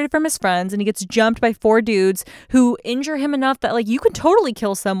separated from his friends and he gets jumped by 4 dudes who injure him enough that like you could totally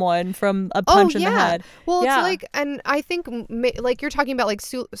kill someone from a punch in the head. Well, it's like, and I think like you're talking about like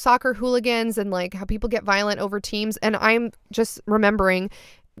soccer hooligans and like how people get violent over teams. And I'm just remembering,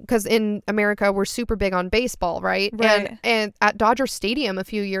 because in America we're super big on baseball, right? And at Dodger Stadium a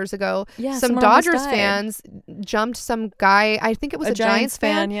few years ago, some Dodgers fans jumped some guy, I think it was a Giants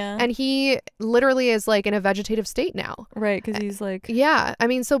fan, and he literally is like in a vegetative state now, right? Because he's like, I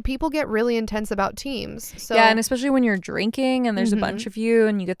mean, so people get really intense about teams. So and especially when you're drinking and there's a bunch of you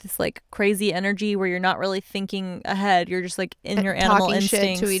and you get this like crazy energy where you're not really thinking ahead, you're just like in your animal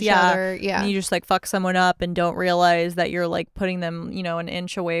instincts shit to each other, and you just like fuck someone up and don't realize that you're like putting them, you know, an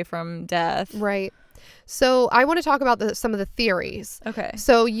inch away from death. Right. So I want to talk about some of the theories. Okay.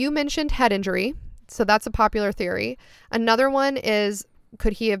 So you mentioned head injury. So that's a popular theory. Another one is,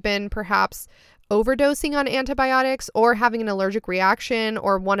 could he have been perhaps overdosing on antibiotics or having an allergic reaction,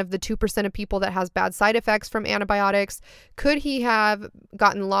 or one of the 2% of people that has bad side effects from antibiotics? Could he have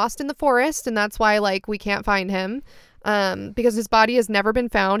gotten lost in the forest and that's why like we can't find him? Because his body has never been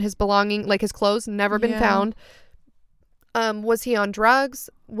found. His belonging, like his clothes, never been found. Was he on drugs?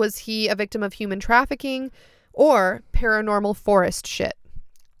 Was he a victim of human trafficking or paranormal forest shit?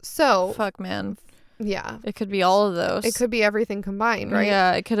 So fuck, man. Yeah. It could be all of those. It could be everything combined, right?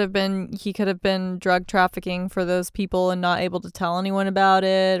 Yeah, he could have been drug trafficking for those people and not able to tell anyone about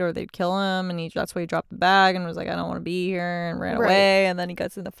it, or they'd kill him, and that's why he dropped the bag and was like, I don't want to be here, and ran away. And then he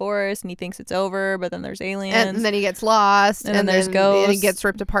gets in the forest and he thinks it's over, but then there's aliens. And then he gets lost. And then there's ghosts. And he gets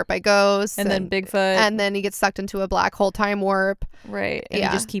ripped apart by ghosts. And then Bigfoot. And then he gets sucked into a black hole time warp. Right. And he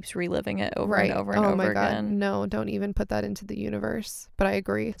just keeps reliving it over and over and over my God. again. No, don't even put that into the universe. But I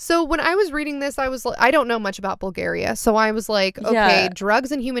agree. So when I was reading this, I was like, I don't know much about Bulgaria. So I was like, okay,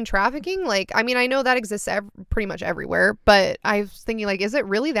 drugs and human trafficking? Like, I mean, I know that exists pretty much everywhere, but I was thinking, like, is it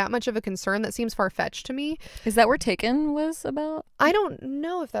really that much of a concern? That seems far-fetched to me. Is that where Taken was about? I don't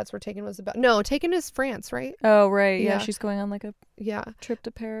know if that's where Taken was about. No, Taken is France, right? Oh, right. Yeah, she's going on like a trip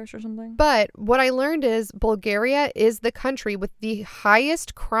to Paris or something. But what I learned is Bulgaria is the country with the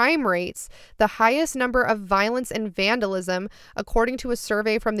highest crime rates, the highest number of violence and vandalism, according to a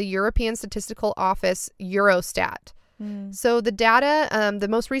survey from the European Statistical Office, Eurostat. So the data, the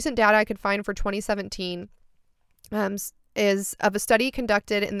most recent data I could find for 2017 is of a study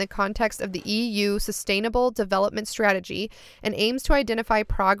conducted in the context of the EU Sustainable Development Strategy and aims to identify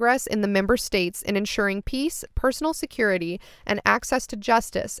progress in the member states in ensuring peace, personal security, and access to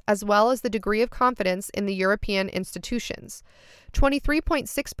justice, as well as the degree of confidence in the European institutions.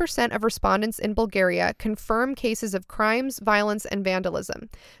 23.6% of respondents in Bulgaria confirm cases of crimes, violence, and vandalism.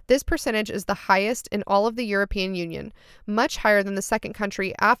 This percentage is the highest in all of the European Union, much higher than the second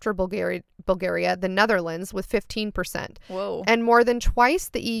country after Bulgaria, the Netherlands, with 15%. Whoa. And more than twice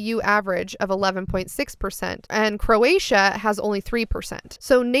the EU average of 11.6%. And Croatia has only 3%.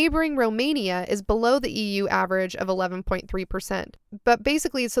 So neighboring Romania is below the EU average of 11.3%. But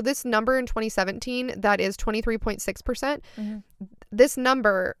basically, so this number in 2017, that is 23.6%. Mm-hmm. This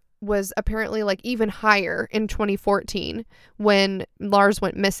number was apparently like even higher in 2014 when Lars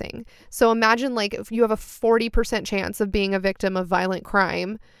went missing. So imagine like if you have a 40% chance of being a victim of violent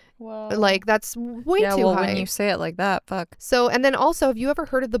crime. Whoa. Like that's way too high. When you say it like that, fuck. So, and then also, have you ever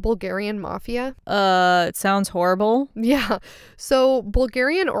heard of the Bulgarian mafia? It sounds horrible. Yeah. So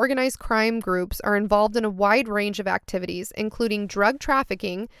Bulgarian organized crime groups are involved in a wide range of activities, including drug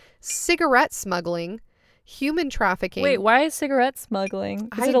trafficking, cigarette smuggling, human trafficking. Wait, why is cigarette smuggling?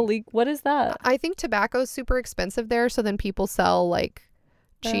 Is it illegal? What is that? I think tobacco is super expensive there, so then people sell like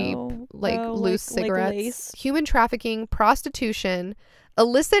cheap, loose cigarettes. Lace. Human trafficking, prostitution,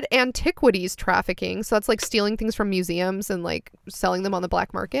 illicit antiquities trafficking, so that's like stealing things from museums and like selling them on the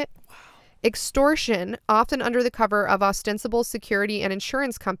black market. Wow. Extortion, often under the cover of ostensible security and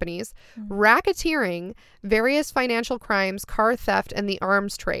insurance companies, racketeering, various financial crimes, car theft, and the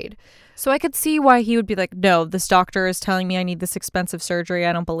arms trade. So I could see why he would be like, no, this doctor is telling me I need this expensive surgery.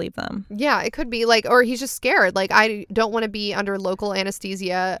 I don't believe them. Yeah, it could be like, or he's just scared. Like, I don't want to be under local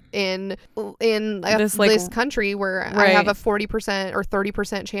anesthesia in this country where I have a 40% or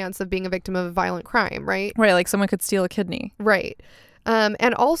 30% chance of being a victim of a violent crime, right? Right, like someone could steal a kidney. Right.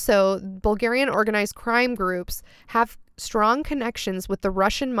 And also, Bulgarian organized crime groups have strong connections with the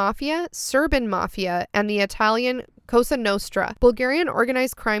Russian mafia, Serbian mafia, and the Italian Cosa Nostra. Bulgarian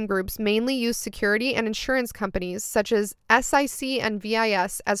organized crime groups mainly use security and insurance companies such as SIC and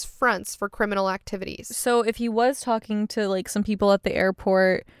VIS as fronts for criminal activities. So if he was talking to like some people at the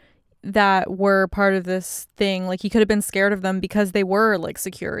airport that were part of this thing, like he could have been scared of them because they were like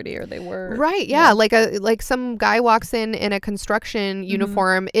security or they were right. Yeah. Like some guy walks in a construction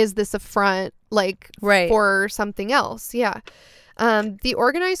uniform. Is this a front for something else? Yeah. The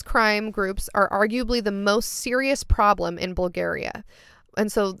organized crime groups are arguably the most serious problem in Bulgaria.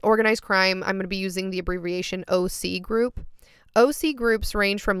 And so organized crime, I'm going to be using the abbreviation OC group. OC groups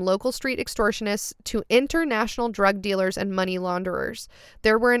range from local street extortionists to international drug dealers and money launderers.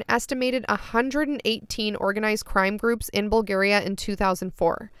 There were an estimated 118 organized crime groups in Bulgaria in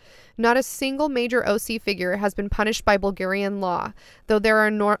 2004. Not a single major OC figure has been punished by Bulgarian law, though there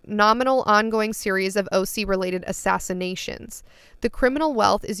are nominal ongoing series of OC-related assassinations. The criminal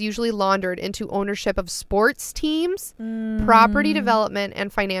wealth is usually laundered into ownership of sports teams, property development,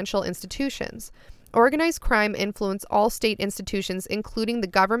 and financial institutions. Organized crime influence all state institutions, including the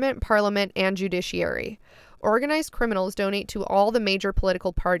government, parliament, and judiciary. Organized criminals donate to all the major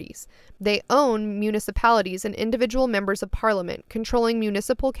political parties. They own municipalities and individual members of parliament, controlling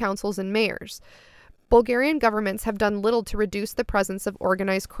municipal councils and mayors. Bulgarian governments have done little to reduce the presence of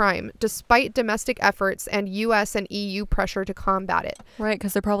organized crime, despite domestic efforts and U.S. and EU pressure to combat it. Right,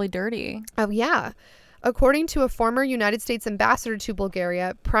 because they're probably dirty. Oh, yeah. According to a former United States ambassador to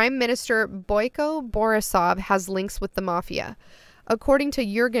Bulgaria, Prime Minister Boyko Borisov has links with the mafia. According to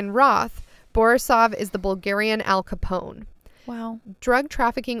Jürgen Roth, Borisov is the Bulgarian Al Capone. Wow. Drug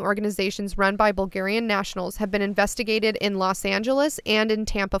trafficking organizations run by Bulgarian nationals have been investigated in Los Angeles and in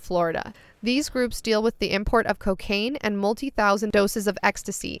Tampa, Florida. These groups deal with the import of cocaine and multi-thousand doses of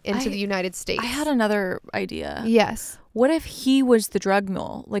ecstasy into the United States. I had another idea. Yes. What if he was the drug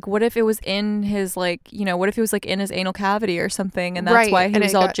mule? Like, what if it was in his, like, you know, what if it was, like, in his anal cavity or something, and that's why he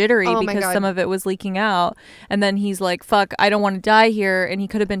was all jittery because some of it was leaking out, and then he's like, fuck, I don't want to die here, and he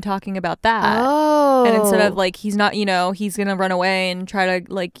could have been talking about that. Oh. And instead of, like, he's not, you know, he's gonna run away and try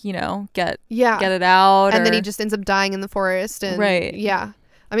to, like, you know, get it out. And then he just ends up dying in the forest. And right. Yeah.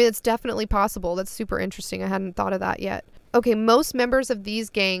 I mean, it's definitely possible. That's super interesting. I hadn't thought of that yet. Okay, most members of these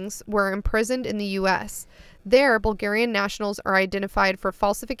gangs were imprisoned in the U.S. There, Bulgarian nationals are identified for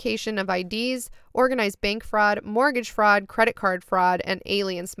falsification of IDs, organized bank fraud, mortgage fraud, credit card fraud, and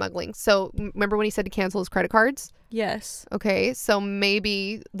alien smuggling. So remember when he said to cancel his credit cards? Yes. Okay, so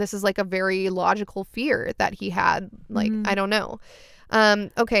maybe this is like a very logical fear that he had. Like, I don't know.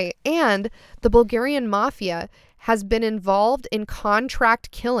 Okay, and the Bulgarian mafia has been involved in contract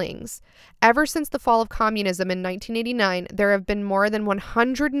killings. Ever since the fall of communism in 1989, there have been more than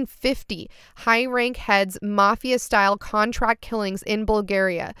 150 high-rank heads mafia-style contract killings in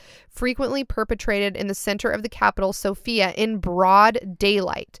Bulgaria, frequently perpetrated in the center of the capital, Sofia, in broad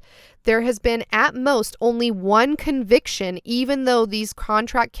daylight. There has been at most only one conviction, even though these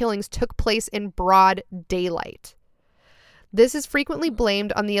contract killings took place in broad daylight. This is frequently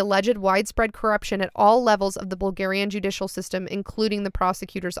blamed on the alleged widespread corruption at all levels of the Bulgarian judicial system, including the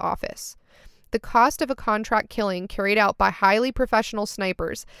prosecutor's office. The cost of a contract killing carried out by highly professional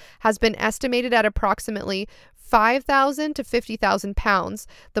snipers has been estimated at approximately 5,000 to 50,000 pounds.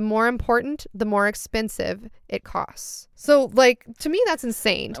 The more important, the more expensive it costs. So, like, to me, that's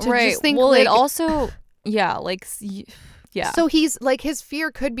insane. To right. Just think, well, like, it also, yeah, like, yeah. So he's like, his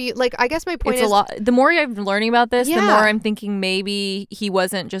fear could be like, I guess my point is a lot. The more I'm learning about this, the Yeah. more I'm thinking maybe he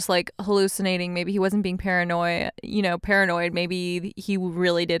wasn't just like hallucinating. Maybe he wasn't being paranoid. Maybe he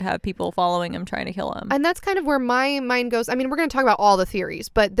really did have people following him trying to kill him. And that's kind of where my mind goes. I mean, we're going to talk about all the theories,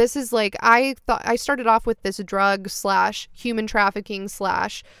 but this is like, I thought I started off with this drug / human trafficking /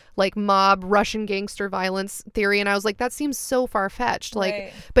 like mob Russian gangster violence theory. And I was like, that seems so far-fetched. Like,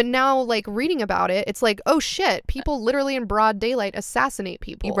 Right. But now, like, reading about it, it's like, oh shit, people literally in broad daylight assassinate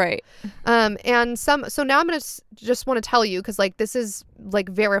people. Right. And so now I'm going to just want to tell you, because like, this is like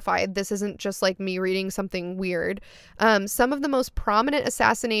verified. This isn't just like me reading something weird. Some of the most prominent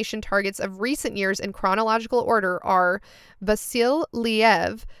assassination targets of recent years in chronological order are Vasil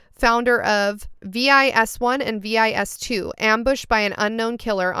Liev, founder of VIS-1 and VIS-2, ambushed by an unknown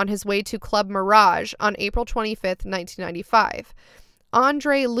killer on his way to Club Mirage on April 25th, 1995.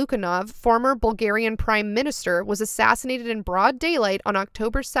 Andrei Lukyanov, former Bulgarian prime minister, was assassinated in broad daylight on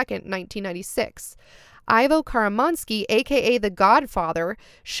October 2nd, 1996. Ivo Karamanski, aka the Godfather,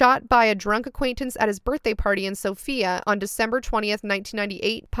 shot by a drunk acquaintance at his birthday party in Sofia on December 20th,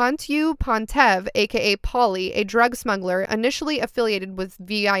 1998. Pantiu Pantev, aka Polly, a drug smuggler initially affiliated with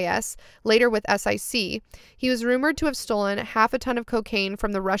VIS, later with SIC. He was rumored to have stolen half a ton of cocaine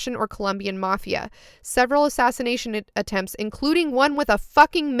from the Russian or Colombian mafia. Several assassination attempts, including one with a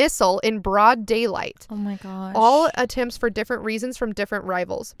fucking missile in broad daylight. Oh my gosh. All attempts for different reasons from different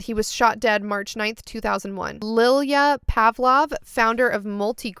rivals. He was shot dead March 9th, 2001. Lilia Pavlov, founder of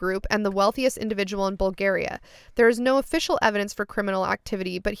Multi Group and the wealthiest individual in Bulgaria. There is no official evidence for criminal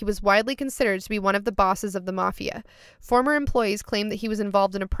activity, but he was widely considered to be one of the bosses of the mafia. Former employees claim that he was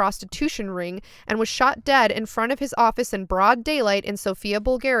involved in a prostitution ring and was shot dead in front of his office in broad daylight in Sofia,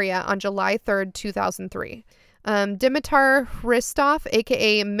 Bulgaria on July 3rd, 2003. Dimitar Hristov,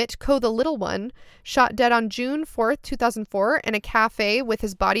 aka Mitko the Little One, shot dead on June 4th, 2004 in a cafe with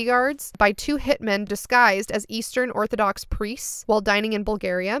his bodyguards by two hitmen disguised as Eastern Orthodox priests while dining in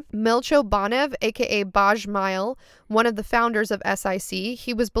Bulgaria. Milcho Banev, aka Bajmail, one of the founders of SIC,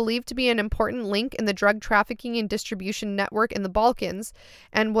 he was believed to be an important link in the drug trafficking and distribution network in the Balkans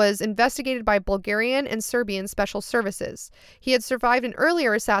and was investigated by Bulgarian and Serbian special services. He had survived an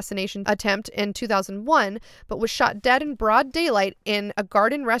earlier assassination attempt in 2001, but was shot dead in broad daylight in a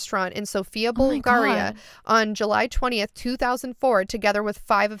garden restaurant in Sofia, Bulgaria on July 20th, 2004, together with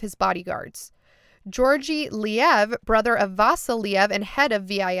 5 of his bodyguards. Georgy Liev, brother of Vasil Liev and head of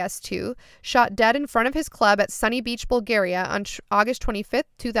VIS-2, shot dead in front of his club at Sunny Beach, Bulgaria on August 25th,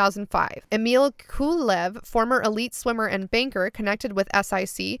 2005. Emil Kulev, former elite swimmer and banker connected with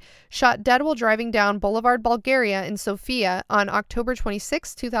SIC, shot dead while driving down Boulevard Bulgaria in Sofia on October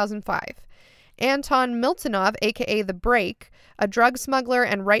 26, 2005. Anton Miltonov, aka The Break, a drug smuggler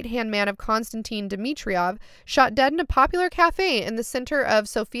and right-hand man of Konstantin Dmitriev, shot dead in a popular cafe in the center of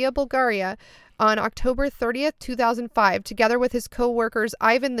Sofia, Bulgaria on October 30th, 2005, together with his co-workers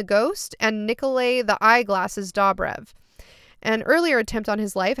Ivan the Ghost and Nikolay the Eyeglasses Dobrev. An earlier attempt on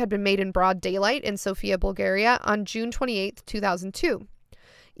his life had been made in broad daylight in Sofia, Bulgaria on June 28th, 2002.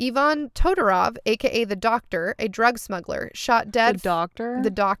 Ivan Todorov, aka The Doctor, a drug smuggler, shot dead...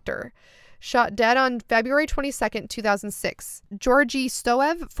 The Doctor? Shot dead on February 22nd, 2006. Georgy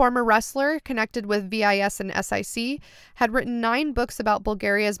Stoev, former wrestler connected with VIS and SIC, had written 9 books about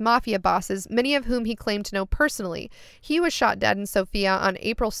Bulgaria's mafia bosses, many of whom he claimed to know personally. He was shot dead in Sofia on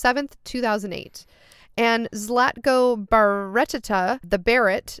April 7th, 2008. And Zlatko Baretita, the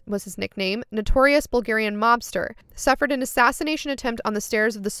Barrett was his nickname, notorious Bulgarian mobster, suffered an assassination attempt on the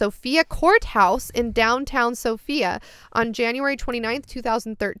stairs of the Sofia courthouse in downtown Sofia on January 29th,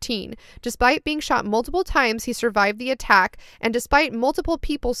 2013. Despite being shot multiple times, he survived the attack, and despite multiple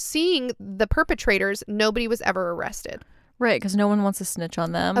people seeing the perpetrators, nobody was ever arrested. Right, because no one wants to snitch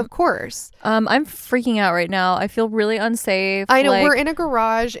on them. Of course. I'm freaking out right now. I feel really unsafe. I know, we're in a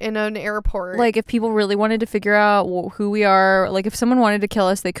garage in an airport. Like, if people really wanted to figure out who we are, like, if someone wanted to kill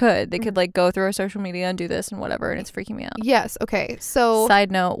us, they could. They could, like, go through our social media and do this and whatever, and it's freaking me out. Yes, okay, so...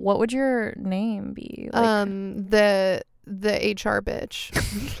 Side note, what would your name be? Like, the HR bitch.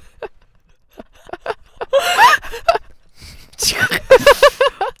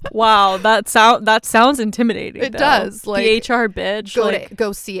 Wow, that sounds intimidating. It does. Like the HR bitch.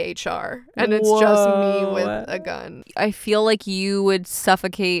 Go see HR, and it's just me with a gun. I feel like you would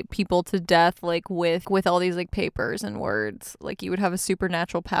suffocate people to death, like with all these like papers and words. Like you would have a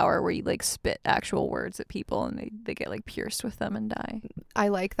supernatural power where you like spit actual words at people and they get like pierced with them and die. I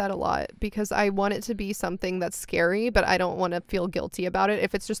like that a lot because I want it to be something that's scary, but I don't want to feel guilty about it.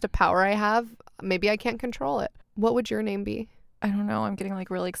 If it's just a power I have, maybe I can't control it. What would your name be? I don't know. I'm getting like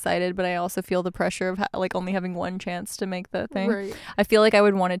really excited, but I also feel the pressure of like only having one chance to make the thing. Right. I feel like I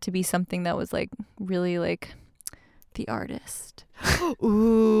would want it to be something that was like really like the artist.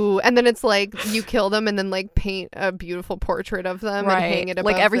 Ooh, and then it's like you kill them and then like paint a beautiful portrait of them and hang it above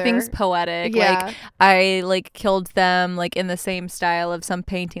like everything's there. poetic. Yeah. Like I like killed them like in the same style of some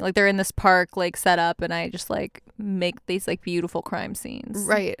painting. Like they're in this park like set up and I just like make these like beautiful crime scenes.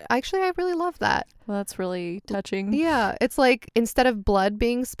 Right. Actually, I really love that. Well, that's really touching. Yeah, it's like instead of blood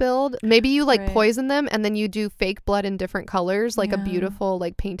being spilled, maybe you like poison them and then you do fake blood in different colors, like a beautiful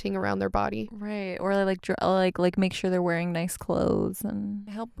like painting around their body. Right. Or like make sure they're wearing nice clothes and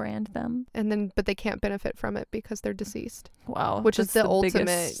help brand them. And then but they can't benefit from it because they're deceased. Wow. Which is the ultimate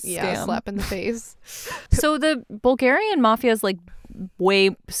scam. slap in the face. So the Bulgarian mafia is like way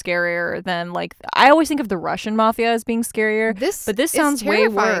scarier than like I always think of the Russian mafia as being scarier. But this sounds way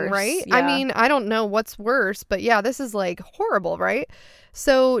worse, right? Yeah. I mean, I don't know what's worse, but yeah, this is like horrible, right?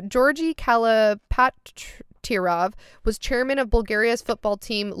 So Georgi Kalapatirov was chairman of Bulgaria's football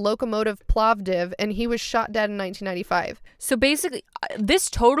team Lokomotiv Plovdiv, and he was shot dead in 1995. So basically, this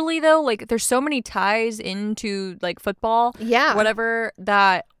totally though, like there's so many ties into like football, whatever,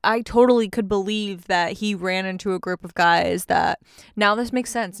 that I totally could believe that he ran into a group of guys that now this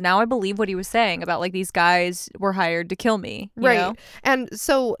makes sense. Now I believe what he was saying about like these guys were hired to kill me. You know? And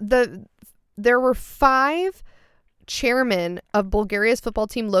so there were 5 chairman of Bulgaria's football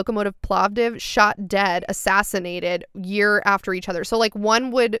team Lokomotiv Plovdiv shot dead, assassinated year after each other. So like one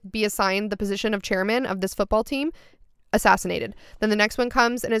would be assigned the position of chairman of this football team, assassinated. Then the next one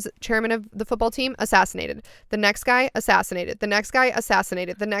comes and is chairman of the football team, assassinated. The next guy, assassinated. The next guy,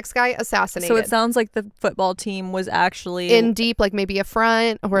 assassinated. The next guy, assassinated. So it sounds like the football team was actually in deep, like maybe a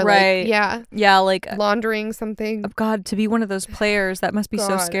front or like, like laundering something. God, to be one of those players, that must be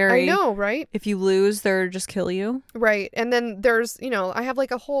so scary. I know, right? If you lose, they're just kill you. Right. And then there's, I have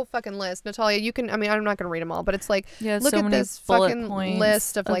like a whole fucking list. Natalia, you can, I'm not going to read them all, but it's like, look at this fucking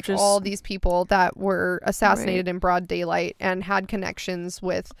list of like all these people that were assassinated in broad daylight and had connections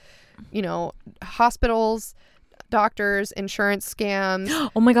with, hospitals, doctors, insurance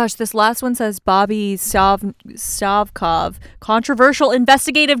scams. Oh my gosh, this last one says Bobby Stavkov, controversial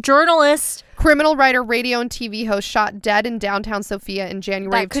investigative journalist, criminal writer, radio and TV host, shot dead in downtown Sofia in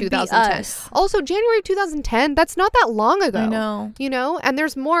January of 2010. Also, January 2010, that's not that long ago. I know. And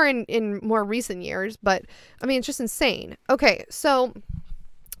there's more in more recent years, but I mean, it's just insane. Okay, so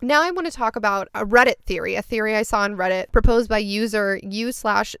now I want to talk about a Reddit theory, a theory I saw on Reddit proposed by user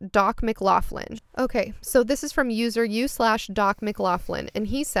u/Doc McLaughlin. Okay, so this is from user u/Doc McLaughlin, and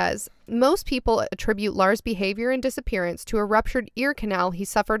he says, most people attribute Lars' behavior and disappearance to a ruptured ear canal he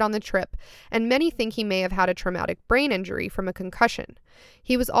suffered on the trip, and many think he may have had a traumatic brain injury from a concussion.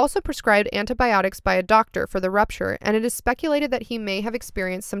 He was also prescribed antibiotics by a doctor for the rupture, and it is speculated that he may have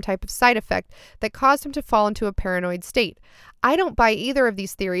experienced some type of side effect that caused him to fall into a paranoid state. I don't buy either of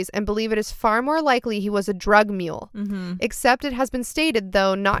these theories and believe it is far more likely he was a drug mule. Except it has been stated,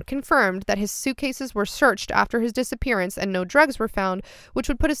 though not confirmed, that his suitcases were searched after his disappearance and no drugs were found, which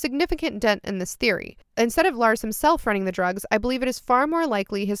would put a significant dent in this theory. Instead of Lars himself running the drugs, I believe it is far more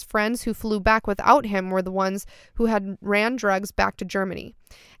likely his friends who flew back without him were the ones who had ran drugs back to Germany,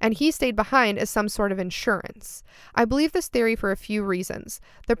 and he stayed behind as some sort of insurance. I believe this theory for a few reasons.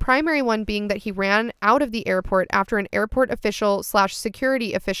 The primary one being that he ran out of the airport after an airport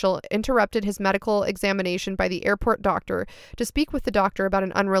official/security official interrupted his medical examination by the airport doctor to speak with the doctor about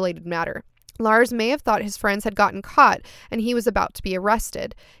an unrelated matter. Lars may have thought his friends had gotten caught and he was about to be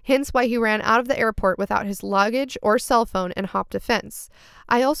arrested, hence why he ran out of the airport without his luggage or cell phone and hopped a fence.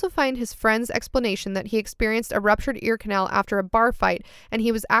 I also find his friend's explanation that he experienced a ruptured ear canal after a bar fight and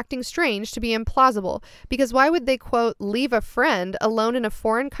he was acting strange to be implausible, because why would they, quote, leave a friend alone in a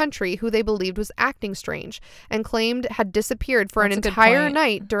foreign country who they believed was acting strange and claimed had disappeared for an entire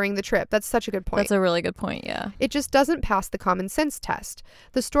night during the trip? That's such a good point. That's a really good point, yeah. It just doesn't pass the common sense test.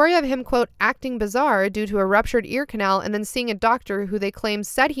 The story of him, quote, acting bizarre due to a ruptured ear canal and then seeing a doctor who they claim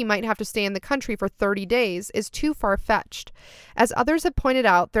said he might have to stay in the country for 30 days is too far-fetched. As others have pointed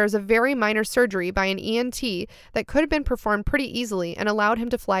out, there is a very minor surgery by an ENT that could have been performed pretty easily and allowed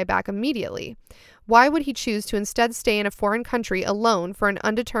him to fly back immediately. Why would he choose to instead stay in a foreign country alone for an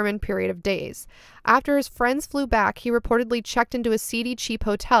undetermined period of days? After his friends flew back, he reportedly checked into a seedy, cheap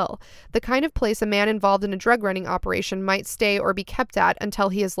hotel, the kind of place a man involved in a drug running operation might stay or be kept at until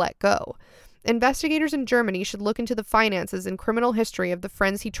he is let go. Investigators in Germany should look into the finances and criminal history of the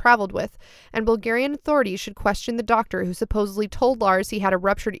friends he traveled with, and Bulgarian authorities should question the doctor who supposedly told Lars he had a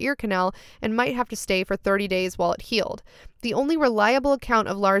ruptured ear canal and might have to stay for 30 days while it healed. The only reliable account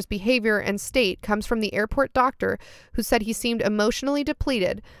of Lars' behavior and state comes from the airport doctor, who said he seemed emotionally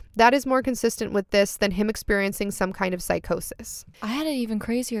depleted. That is more consistent with this than him experiencing some kind of psychosis. I had an even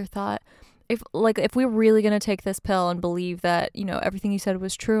crazier thought. If we're really going to take this pill and believe that, everything he said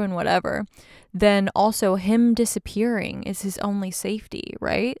was true and whatever, then also him disappearing is his only safety,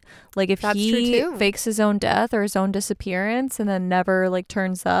 right? Like if That's he true too. fakes his own death or his own disappearance and then never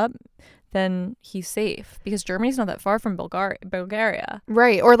turns up, then he's safe because Germany's not that far from Bulgaria.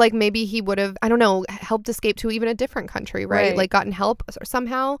 Right. Or maybe he would have, I don't know, helped escape to even a different country, right? Gotten help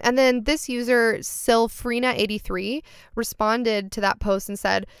somehow. And then this user, Silfrina83, responded to that post and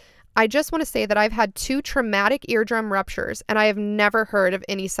said, I just want to say that I've had 2 traumatic eardrum ruptures and I have never heard of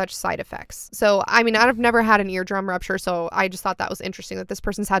any such side effects. So, I've never had an eardrum rupture, so I just thought that was interesting that this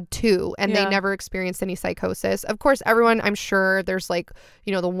person's had 2 and they never experienced any psychosis. Of course, everyone, I'm sure there's the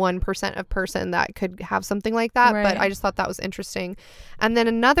 1% of person that could have something like that, but I just thought that was interesting. And then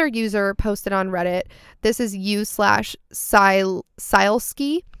another user posted on Reddit, this is u/Silesky.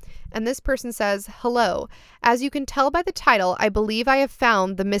 And this person says, hello. As you can tell by the title, I believe I have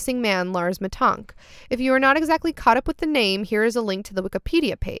found the missing man, Lars Mittank. If you are not exactly caught up with the name, here is a link to the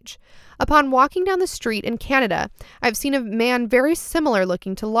Wikipedia page. Upon walking down the street in Canada, I've seen a man very similar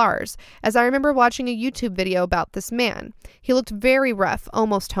looking to Lars, as I remember watching a YouTube video about this man. He looked very rough,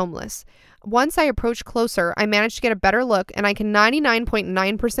 almost homeless. Once I approached closer, I managed to get a better look, and I can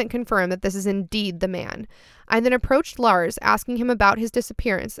 99.9% confirm that this is indeed the man. I then approached Lars, asking him about his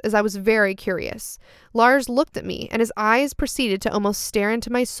disappearance, as I was very curious. Lars looked at me, and his eyes proceeded to almost stare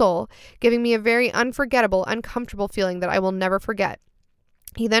into my soul, giving me a very unforgettable, uncomfortable feeling that I will never forget.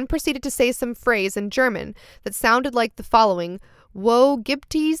 He then proceeded to say some phrase in German that sounded like the following, Wo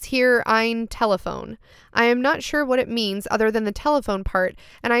gibt es hier ein Telefon? I am not sure what it means other than the telephone part,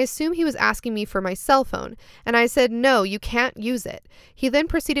 and I assume he was asking me for my cell phone, and I said, no, you can't use it. He then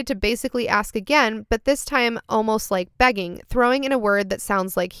proceeded to basically ask again, but this time almost like begging, throwing in a word that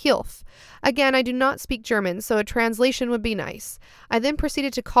sounds like Hilfe. Again, I do not speak German, so a translation would be nice. I then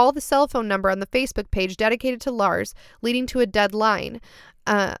proceeded to call the cell phone number on the Facebook page dedicated to Lars, leading to a dead line.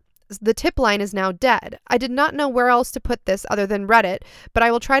 The tip line is now dead. I did not know where else to put this other than Reddit, but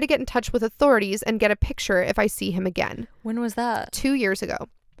I will try to get in touch with authorities and get a picture if I see him again. When was that? 2 years ago.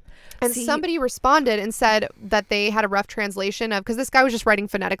 And somebody responded and said that they had a rough translation of, because this guy was just writing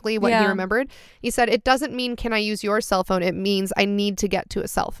phonetically what he remembered. He said, it doesn't mean can I use your cell phone? It means I need to get to a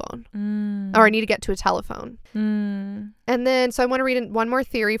cell phone or I need to get to a telephone. And then, so I want to read one more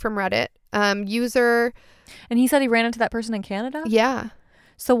theory from Reddit. User. And he said he ran into that person in Canada? Yeah.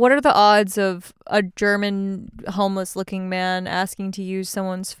 So what are the odds of a German homeless looking man asking to use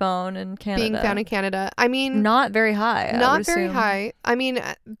someone's phone in Canada? Being found in Canada. Not very high. Not very high.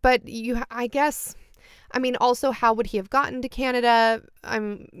 But I guess, also how would he have gotten to Canada?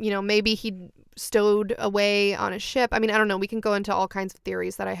 Maybe he stowed away on a ship. I don't know. We can go into all kinds of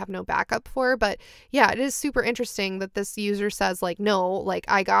theories that I have no backup for, but yeah, it is super interesting that this user says no,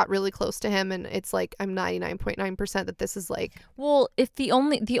 I got really close to him and it's I'm 99.9% that this is well, if the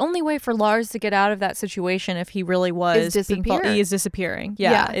only way for Lars to get out of that situation, if he really was he is disappearing.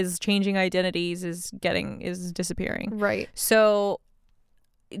 Yeah. Is changing identities, is disappearing. Right. So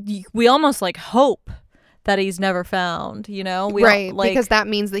we almost hope that he's never found, right, because that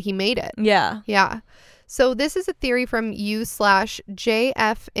means that he made it. Yeah. So this is a theory from u/JFMC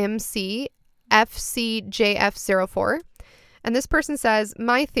FCJF04. And this person says,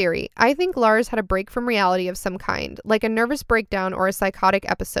 my theory, I think Lars had a break from reality of some kind, like a nervous breakdown or a psychotic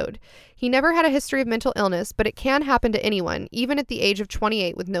episode. He never had a history of mental illness, but it can happen to anyone, even at the age of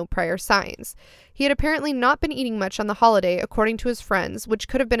 28 with no prior signs. He had apparently not been eating much on the holiday, according to his friends, which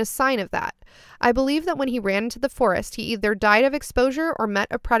could have been a sign of that. I believe that when he ran into the forest, he either died of exposure or met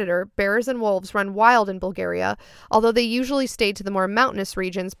a predator. Bears and wolves run wild in Bulgaria, although they usually stay to the more mountainous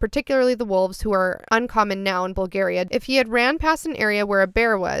regions, particularly the wolves, who are uncommon now in Bulgaria. If he had ran past an area where a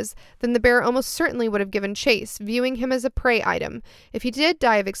bear was, then the bear almost certainly would have given chase, viewing him as a prey item. If he did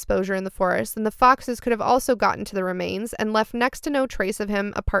die of exposure in the the forest, then the foxes could have also gotten to the remains and left next to no trace of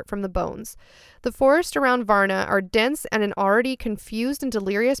him apart from the bones. The forests around Varna are dense, and an already confused and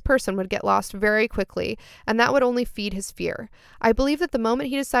delirious person would get lost very quickly, and that would only feed his fear. I believe that the moment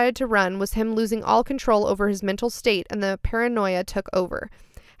he decided to run was him losing all control over his mental state, and the paranoia took over.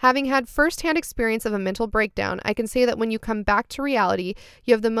 Having had first-hand experience of a mental breakdown, I can say that when you come back to reality,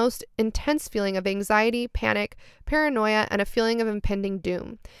 you have the most intense feeling of anxiety, panic, paranoia, and a feeling of impending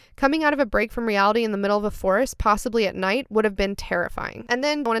doom. Coming out of a break from reality in the middle of a forest, possibly at night, would have been terrifying. And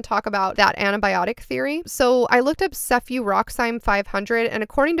then I want to talk about that antibiotic theory. So I looked up cefuroxime 500, and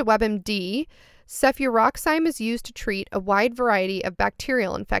according to WebMD, cefuroxime is used to treat a wide variety of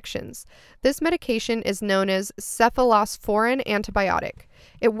bacterial infections. This medication is known as cephalosporin antibiotic.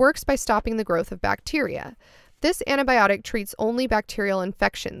 It works by stopping the growth of bacteria. This antibiotic treats only bacterial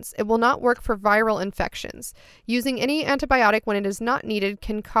infections. It will not work for viral infections. Using any antibiotic when it is not needed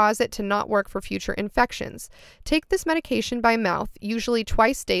can cause it to not work for future infections. Take this medication by mouth, usually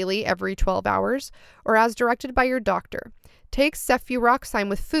twice daily every 12 hours, or as directed by your doctor. Take cefuroxime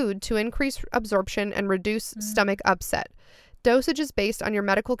with food to increase absorption and reduce stomach upset. Dosage is based on your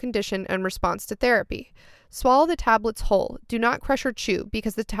medical condition and response to therapy. Swallow the tablets whole. Do not crush or chew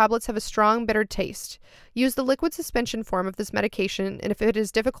because the tablets have a strong, bitter taste. Use the liquid suspension form of this medication and if it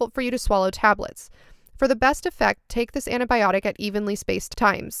is difficult for you to swallow tablets. For the best effect, take this antibiotic at evenly spaced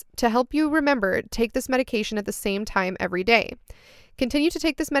times. To help you remember, take this medication at the same time every day. Continue to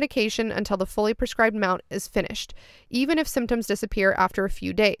take this medication until the fully prescribed amount is finished, even if symptoms disappear after a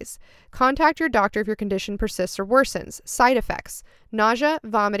few days. Contact your doctor if your condition persists or worsens. Side effects: nausea,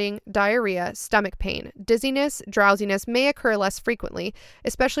 vomiting, diarrhea, stomach pain, dizziness, drowsiness may occur less frequently,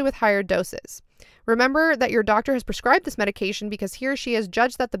 especially with higher doses. Remember that your doctor has prescribed this medication because he or she has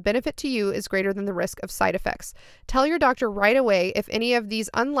judged that the benefit to you is greater than the risk of side effects. Tell your doctor right away if any of these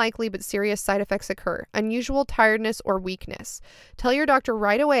unlikely but serious side effects occur: unusual tiredness or weakness. Tell your doctor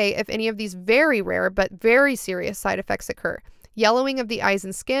right away if any of these very rare but very serious side effects occur: yellowing of the eyes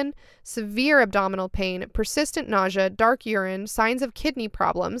and skin, severe abdominal pain, persistent nausea, dark urine, signs of kidney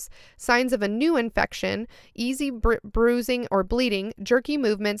problems, signs of a new infection, easy bruising or bleeding, jerky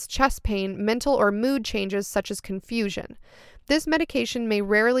movements, chest pain, mental or mood changes such as confusion. This medication may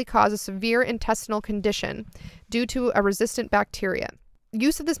rarely cause a severe intestinal condition due to a resistant bacteria.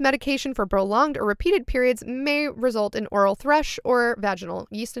 Use of this medication for prolonged or repeated periods may result in oral thrush or vaginal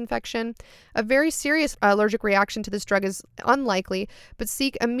yeast infection. A very serious allergic reaction to this drug is unlikely, but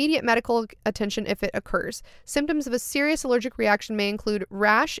seek immediate medical attention if it occurs. Symptoms of a serious allergic reaction may include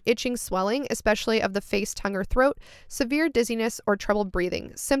rash, itching, swelling, especially of the face, tongue, or throat, severe dizziness, or trouble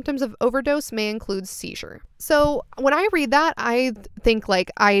breathing. Symptoms of overdose may include seizure. So when I read that, I think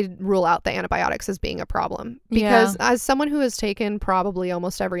I rule out the antibiotics as being a problem because as someone who has taken probably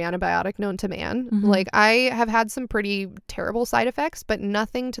almost every antibiotic known to man, I have had some pretty terrible side effects, but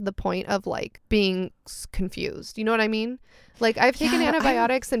nothing to the point of being confused. You know what I mean? I've taken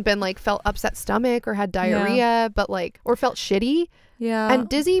antibiotics and been felt upset stomach or had diarrhea, but or felt shitty. Yeah. And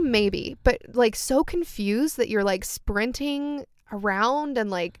dizzy maybe, but so confused that you're sprinting around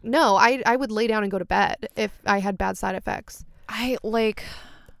and no, I would lay down and go to bed if I had bad side effects.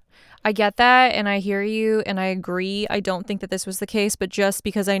 I get that and I hear you and I agree. I don't think that this was the case, but just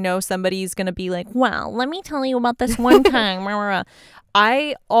because I know somebody's going to be well, let me tell you about this one time.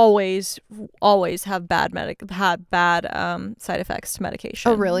 I always have bad side effects to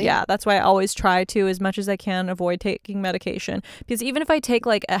medication. Oh, really? Yeah, that's why I always try to, as much as I can, avoid taking medication. Because even if I take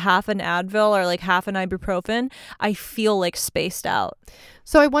a half an Advil or half an ibuprofen, I feel spaced out.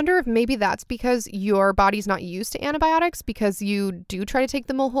 So I wonder if maybe that's because your body's not used to antibiotics because you do try to take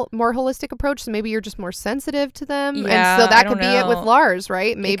the more holistic approach. So maybe you're just more sensitive to them. Yeah, and so that could be it with Lars,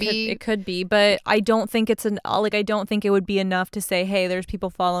 right? Maybe it could be, but I don't think I don't think it would be enough to say, hey, there's people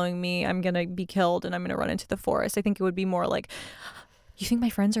following me. I'm going to be killed and I'm going to run into the forest. I think it would be more you think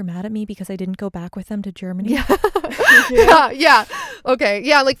my friends are mad at me because I didn't go back with them to Germany? Yeah. Okay.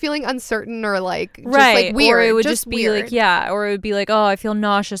 Yeah, feeling uncertain or right. Weird. Or it would just be weird. or it would be oh, I feel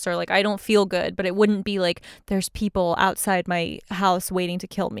nauseous or I don't feel good, but it wouldn't be there's people outside my house waiting to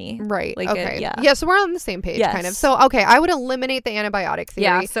kill me. Right. Okay. Yeah. Yeah, so we're on the same page kind of. So, okay, I would eliminate the antibiotic theory.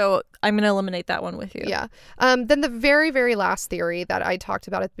 Yeah, so I'm going to eliminate that one with you. Yeah. Then the very, very last theory that I talked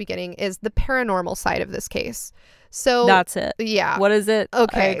about at the beginning is the paranormal side of this case. So that's it. Yeah. What is it?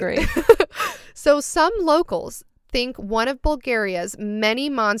 Okay. I agree. So some locals think one of Bulgaria's many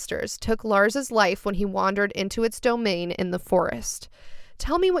monsters took Lars's life when he wandered into its domain in the forest.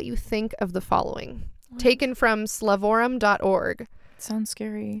 Tell me what you think of the following. Taken from slavorum.org. Sounds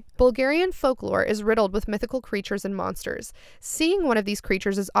scary. Bulgarian folklore is riddled with mythical creatures and monsters. Seeing one of these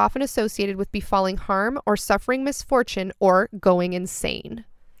creatures is often associated with befalling harm or suffering misfortune or going insane.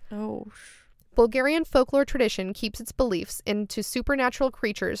 Oh. Bulgarian folklore tradition keeps its beliefs into supernatural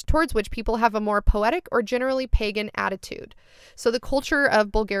creatures towards which people have a more poetic or generally pagan attitude. So the culture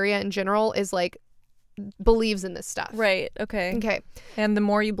of Bulgaria in general is like believes in this stuff. Right. Okay. Okay. And the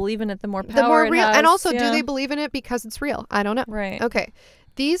more you believe in it, the more power The more it real. has. And also, Yeah. do they believe in it because it's real? I don't know. Right. Okay.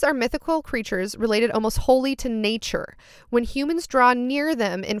 These are mythical creatures related almost wholly to nature. When humans draw near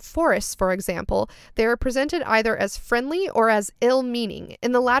them in forests, for example, they are presented either as friendly or as ill-meaning.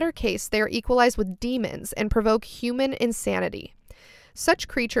 In the latter case, they are equalized with demons and provoke human insanity. Such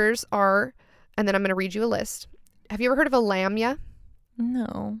creatures are, and then I'm going to read you a list. Have you ever heard of a lamia?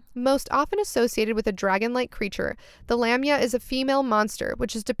 No. Most often associated with a dragon-like creature, the lamia is a female monster,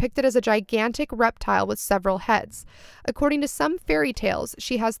 which is depicted as a gigantic reptile with several heads. According to some fairy tales,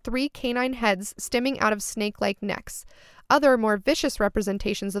 she has 3 canine heads stemming out of snake-like necks. Other, more vicious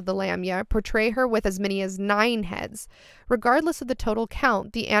representations of the lamia portray her with as many as 9 heads. Regardless of the total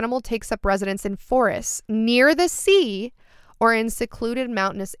count, the animal takes up residence in forests, near the sea, or in secluded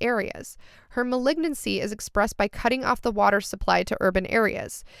mountainous areas. Her malignancy is expressed by cutting off the water supply to urban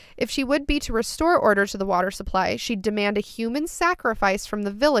areas. If she would be to restore order to the water supply, she'd demand a human sacrifice from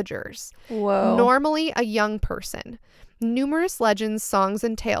the villagers, Whoa. normally a young person. Numerous legends, songs,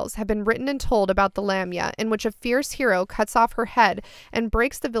 and tales have been written and told about the lamia, in which a fierce hero cuts off her head and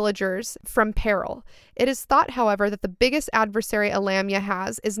breaks the villagers from peril. It is thought, however, that the biggest adversary a lamia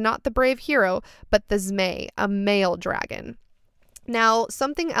has is not the brave hero, but the Zmei, a male dragon. Now,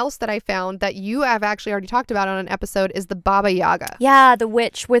 something else that I found that you have actually already talked about on an episode is the Baba Yaga. Yeah, the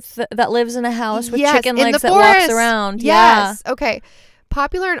witch that lives in a house with Yes, chicken in legs the that walks forest. around. Yes. Okay.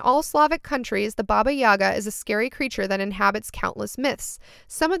 Popular in all Slavic countries, the Baba Yaga is a scary creature that inhabits countless myths.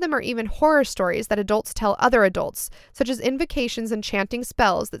 Some of them are even horror stories that adults tell other adults, such as invocations and chanting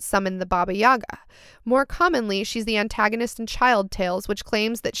spells that summon the Baba Yaga. More commonly, she's the antagonist in child tales, which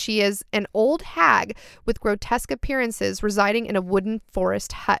claims that she is an old hag with grotesque appearances residing in a wooden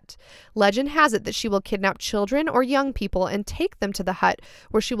forest hut. Legend has it that she will kidnap children or young people and take them to the hut,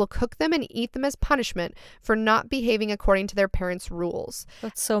 where she will cook them and eat them as punishment for not behaving according to their parents' rules.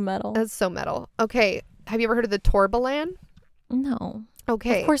 That's so metal. That's so metal. Okay. Have you ever heard of the Torbalan? No.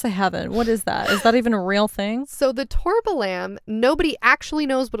 Okay. Of course I haven't. What is that? Is that even a real thing? So the Torbalan, nobody actually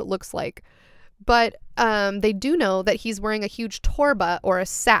knows what it looks like, but they do know that he's wearing a huge torba or a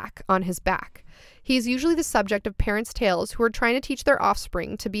sack on his back. He's usually the subject of parents' tales who are trying to teach their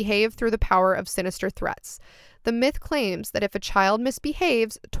offspring to behave through the power of sinister threats. The myth claims that if a child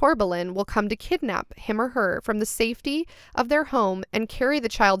misbehaves, Torbalan will come to kidnap him or her from the safety of their home and carry the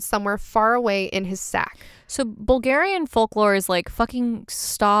child somewhere far away in his sack. So Bulgarian folklore is like, fucking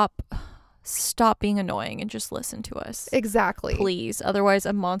stop being annoying and just listen to us. Exactly. Please. Otherwise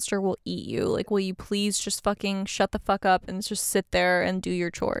a monster will eat you. Like, will you please just fucking shut the fuck up and just sit there and do your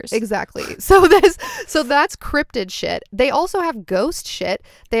chores? Exactly. So that's cryptid shit. They also have ghost shit.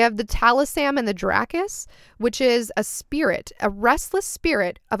 They have the Talisam and the Dracus, which is a spirit, a restless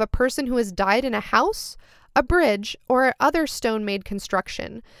spirit of a person who has died in a house, a bridge, or other stone-made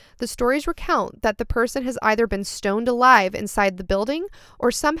construction. The stories recount that the person has either been stoned alive inside the building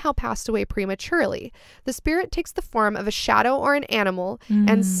or somehow passed away prematurely. The spirit takes the form of a shadow or an animal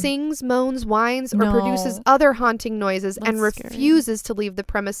and sings, moans, whines, or produces other haunting noises and refuses to leave the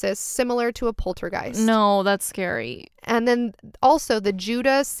premises, similar to a poltergeist. No, that's scary. And then also the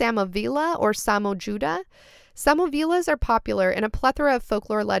Juda Samovila or Samojuda. Samovilas are popular in a plethora of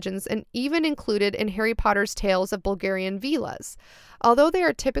folklore legends and even included in Harry Potter's tales of Bulgarian villas. Although they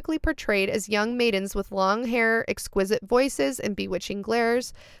are typically portrayed as young maidens with long hair, exquisite voices, and bewitching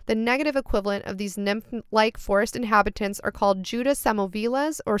glares, the negative equivalent of these nymph-like forest inhabitants are called Juda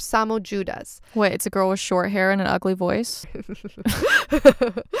Samovilas or Samojudas. Wait, it's a girl with short hair and an ugly voice?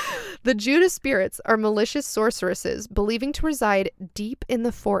 The Juda spirits are malicious sorceresses, believing to reside deep in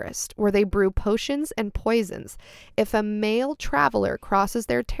the forest, where they brew potions and poisons. If a male traveler crosses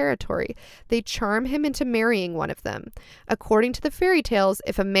their territory, they charm him into marrying one of them. According to the fairy tales,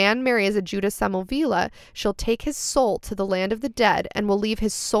 if a man marries a Juda Samovila, she'll take his soul to the land of the dead and will leave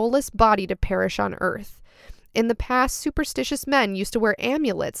his soulless body to perish on earth. In the past, superstitious men used to wear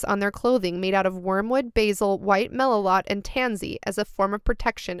amulets on their clothing made out of wormwood, basil, white melilot, and tansy as a form of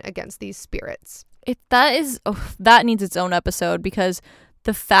protection against these spirits. That needs its own episode, because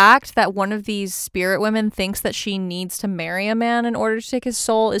the fact that one of these spirit women thinks that she needs to marry a man in order to take his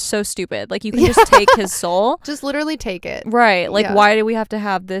soul is so stupid. Like, you can just take his soul. Just literally take it. Right. Like, why do we have to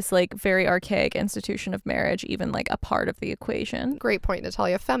have this, like, very archaic institution of marriage even, like, a part of the equation? Great point,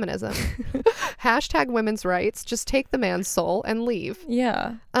 Natalia. Feminism. Hashtag women's rights. Just take the man's soul and leave.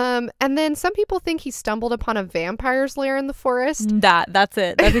 Yeah. And then some people think he stumbled upon a vampire's lair in the forest. That's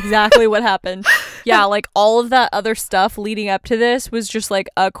it. That's exactly what happened. Yeah, like, all of that other stuff leading up to this was just like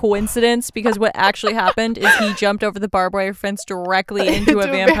a coincidence, because what actually happened is he jumped over the barbed wire fence directly into a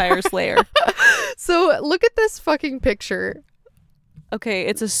vampire's lair. So look at this fucking picture. Okay,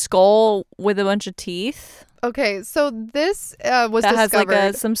 it's a skull with a bunch of teeth. Okay, so this was that discovered.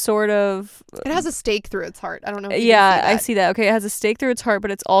 Has like some sort of. It has a stake through its heart. I don't know if you yeah, can see that. I see that. Okay, it has a stake through its heart,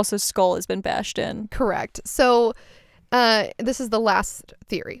 but it's also skull has been bashed in. Correct. So this is the last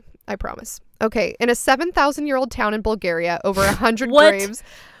theory, I promise. Okay, in a 7,000-year-old town in Bulgaria, over 100 graves.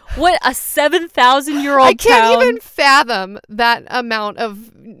 What, a 7,000-year-old town? I can't even fathom that amount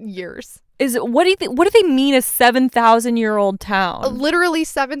of years. What do they mean, a 7,000-year-old town? Literally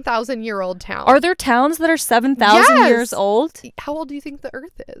 7,000-year-old town. Are there towns that are 7,000 years old? How old do you think the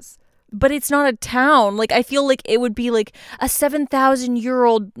Earth is? But it's not a town. Like, I feel like it would be like a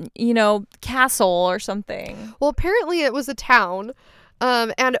 7,000-year-old, castle or something. Well, apparently it was a town.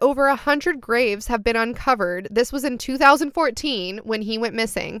 And over 100 graves have been uncovered. This was in 2014 when he went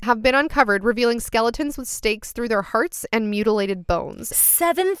missing. Have been uncovered, revealing skeletons with stakes through their hearts and mutilated bones.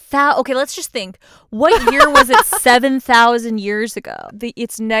 7,000. Okay, let's just think. What year was it 7,000 years ago?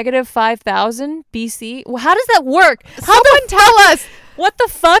 It's negative 5,000 BC. Well, how does that work? Someone tell us. What the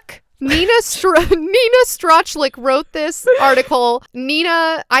fuck? Nina Strachlik wrote this article.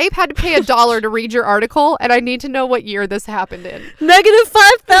 Nina, I've had to pay $1 to read your article, and I need to know what year this happened in. Negative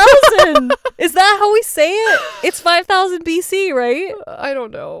 5,000. Is that how we say it? It's 5,000 BC, right? I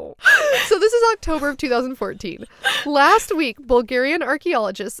don't know. So this is October of 2014. Last week, Bulgarian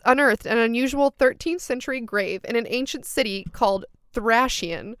archaeologists unearthed an unusual 13th century grave in an ancient city called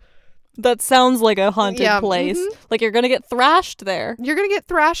Thracian. That sounds like a haunted place. Mm-hmm. Like, you're going to get thrashed there. You're going to get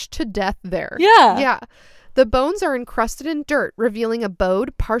thrashed to death there. Yeah. Yeah. The bones are encrusted in dirt, revealing a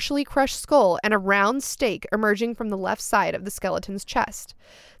bowed, partially crushed skull and a round stake emerging from the left side of the skeleton's chest.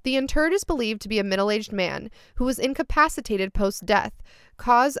 The interred is believed to be a middle-aged man who was incapacitated post-death,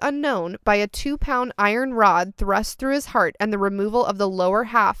 cause unknown, by a 2-pound iron rod thrust through his heart and the removal of the lower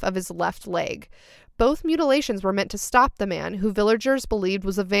half of his left leg. Both mutilations were meant to stop the man, who villagers believed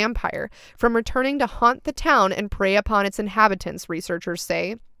was a vampire, from returning to haunt the town and prey upon its inhabitants, researchers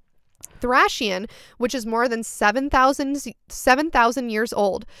say. Thracian, which is more than 7,000 years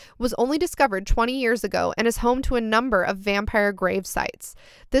old, was only discovered 20 years ago and is home to a number of vampire grave sites.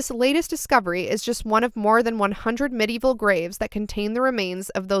 This latest discovery is just one of more than 100 medieval graves that contain the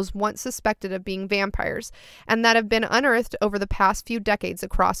remains of those once suspected of being vampires, and that have been unearthed over the past few decades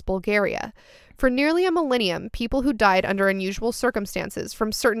across Bulgaria. For nearly a millennium, people who died under unusual circumstances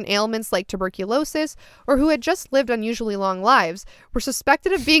from certain ailments like tuberculosis, or who had just lived unusually long lives, were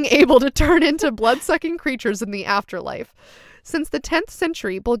suspected of being able to turn into blood-sucking creatures in the afterlife. Since the 10th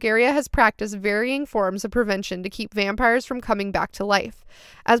century, Bulgaria has practiced varying forms of prevention to keep vampires from coming back to life.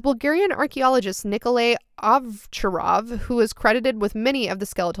 As Bulgarian archaeologist Nikolay Ovcharov, who is credited with many of the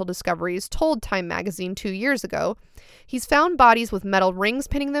skeletal discoveries, told Time magazine 2 years ago, he's found bodies with metal rings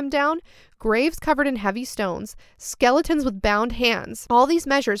pinning them down, graves covered in heavy stones, skeletons with bound hands. All these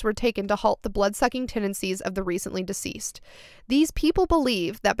measures were taken to halt the blood-sucking tendencies of the recently deceased. These people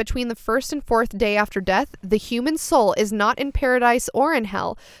believe that between the first and fourth day after death, the human soul is not in paradise or in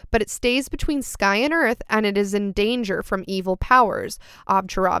hell, but it stays between sky and earth, and it is in danger from evil powers,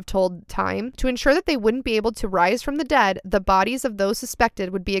 Ovcharov told Time. To ensure that they wouldn't be able to rise from the dead, the bodies of those suspected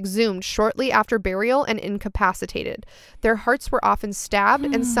would be exhumed shortly after burial and incapacitated. Their hearts were often stabbed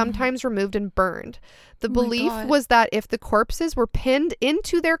and sometimes removed and burned. The belief was that if the corpses were pinned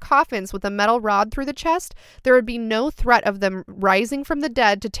into their coffins with a metal rod through the chest, there would be no threat of them rising from the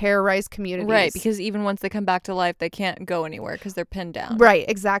dead to terrorize communities. Right, because even once they come back to life, they can't go anywhere because they're pinned down. Right,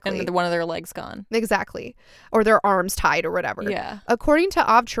 exactly. And one of their legs gone. Exactly. Or their arms tied or whatever. Yeah. According to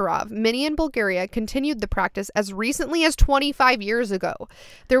Ovcharov, many in Bulgaria continued the practice as recently as 25 years ago.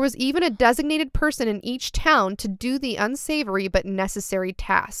 There was even a designated person in each town to do the unsavory but necessary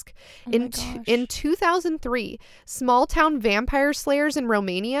task. In 2003, small-town vampire slayers in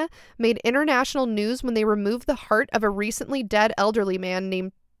Romania made international news when they removed the heart of a recently dead elderly man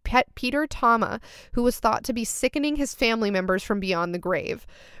named Peter Toma, who was thought to be sickening his family members from beyond the grave.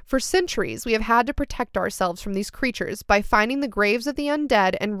 For centuries, we have had to protect ourselves from these creatures by finding the graves of the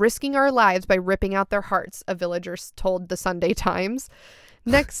undead and risking our lives by ripping out their hearts, a villager told the Sunday Times.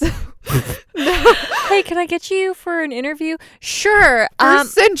 Next. Hey, can I get you for an interview? Sure. For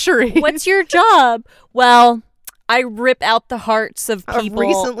centuries. What's your job? Well, I rip out the hearts of people. Of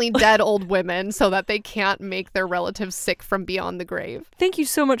recently dead old women so that they can't make their relatives sick from beyond the grave. Thank you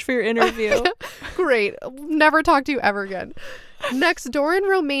so much for your interview. Great. Never talk to you ever again. Next door in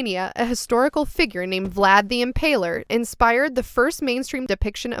Romania, a historical figure named Vlad the Impaler inspired the first mainstream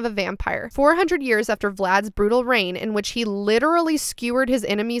depiction of a vampire. 400 years after Vlad's brutal reign, in which he literally skewered his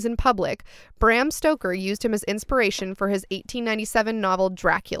enemies in public, Bram Stoker used him as inspiration for his 1897 novel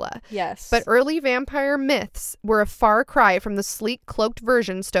Dracula. Yes. But early vampire myths were a far cry from the sleek, cloaked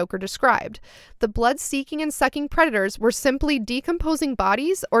version Stoker described. The blood-seeking and sucking predators were simply decomposing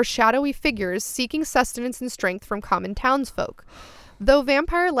bodies or shadowy figures seeking sustenance and strength from common townsfolk. Though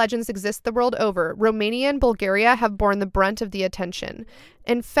vampire legends exist the world over, Romania and Bulgaria have borne the brunt of the attention.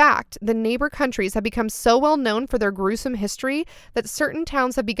 In fact, the neighbor countries have become so well known for their gruesome history that certain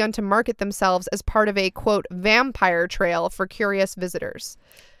towns have begun to market themselves as part of a, quote, vampire trail for curious visitors.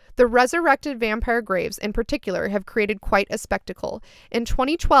 The resurrected vampire graves, in particular, have created quite a spectacle. In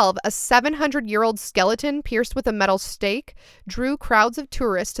 2012, a 700-year-old skeleton pierced with a metal stake drew crowds of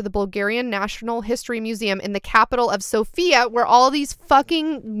tourists to the Bulgarian National History Museum in the capital of Sofia, where all these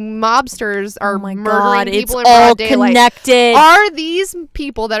fucking mobsters are murdering people in broad daylight. It's all connected. Are these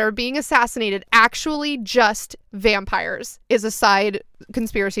people that are being assassinated actually just vampires? Is a side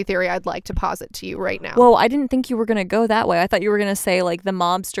conspiracy theory I'd like to posit to you right now. Whoa, I didn't think you were going to go that way. I thought you were going to say like the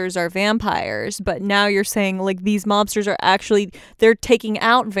mobsters are vampires, but now you're saying like these mobsters are actually, they're taking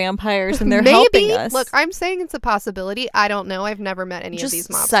out vampires and they're helping us. Look, I'm saying it's a possibility. I don't know. I've never met any of these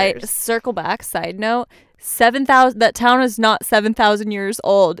mobsters. Circle back, side note. 7,000, that town is not 7,000 years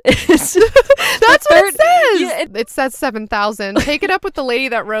old. That's what it says. Yeah, it says 7,000. Take it up with the lady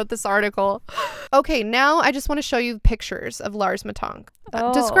that wrote this article. Okay, now I just want to show you pictures of Lars Matonk.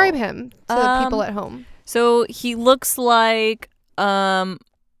 Describe him to the people at home. So he looks like,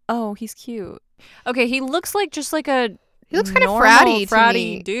 he's cute. Okay, he looks like just like a he looks kind of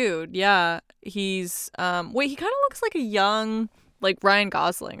fratty dude. Yeah, he's he kind of looks like a young, like Ryan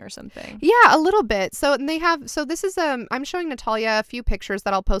Gosling or something. Yeah, a little bit. So this is I'm showing Natalia a few pictures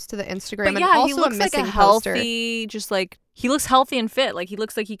that I'll post to the Instagram. But yeah, and also he looks a like missing a healthy, poster. just like he looks healthy and fit. Like he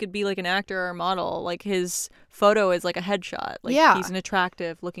looks like he could be like an actor or a model. Like his photo is like a headshot. Like he's an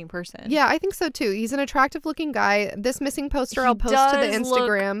attractive looking person. Yeah, I think so too. He's an attractive looking guy. This missing poster I'll post to the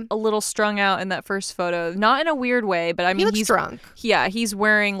Instagram. Look a little strung out in that first photo. Not in a weird way, but I mean he's drunk. Yeah, he's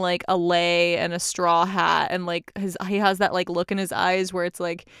wearing like a lei and a straw hat, and like he has that like look in his eyes where it's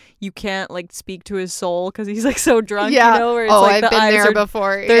like you can't like speak to his soul because he's like so drunk. Yeah. You know, where it's I've been there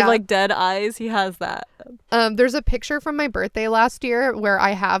before. They're like dead eyes. He has that. There's a picture from my birthday last year where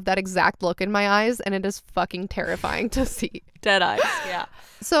I have that exact look in my eyes, and it is fucking terrifying to see. Dead eyes, yeah.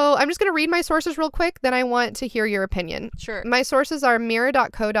 So I'm just going to read my sources real quick, then I want to hear your opinion. Sure. My sources are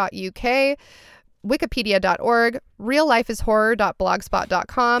mirror.co.uk, wikipedia.org,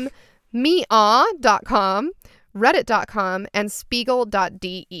 reallifeishorror.blogspot.com, meaw.com, reddit.com, and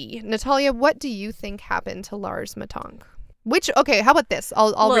spiegel.de. Natalia, what do you think happened to Lars Matonk? How about this?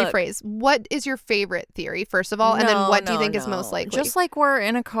 I'll rephrase. What is your favorite theory, first of all? And then what do you think is most likely? Just like we're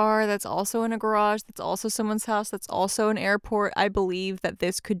in a car that's also in a garage, that's also someone's house, that's also an airport, I believe that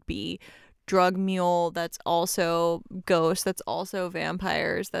this could be drug mule, that's also ghosts, that's also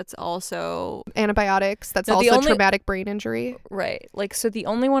vampires, that's also antibiotics, that's also traumatic brain injury. Right. Like, so the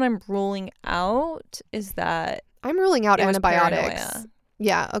only one I'm ruling out is that I'm ruling out antibiotics. Paranoia.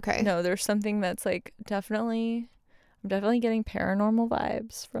 Yeah, okay. No, there's something that's like I'm definitely getting paranormal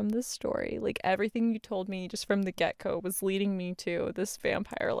vibes from this story. Like everything you told me just from the get-go was leading me to this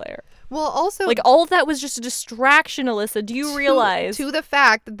vampire lair. Well, also like all of that was just a distraction, Alyssa. Do you realize? To the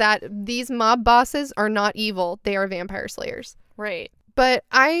fact that these mob bosses are not evil. They are vampire slayers. Right. But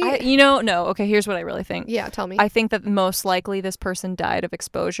no. Okay, here's what I really think. Yeah, tell me. I think that most likely this person died of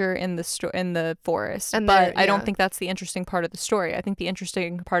exposure in the forest. But I don't think that's the interesting part of the story. I think the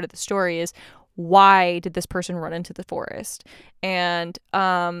interesting part of the story is why did this person run into the forest? And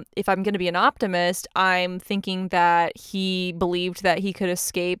if I'm going to be an optimist, I'm thinking that he believed that he could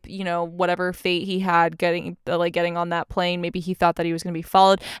escape, whatever fate he had getting on that plane. Maybe he thought that he was going to be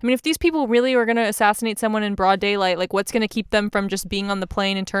followed. I mean, if these people really are going to assassinate someone in broad daylight, like what's going to keep them from just being on the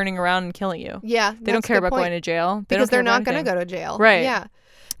plane and turning around and killing you? Yeah, they don't care about going to jail. Because they're not going to go to jail. Right. Yeah.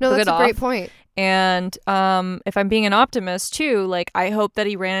 No, that's a great point. And if I'm being an optimist too, like I hope that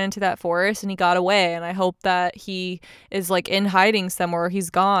he ran into that forest and he got away, and I hope that he is like in hiding somewhere, he's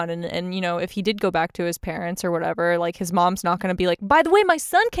gone, and you know, if he did go back to his parents or whatever, like his mom's not gonna be like, by the way, my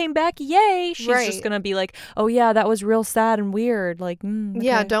son came back, yay. She's just gonna be like, oh yeah, that was real sad and weird, like okay.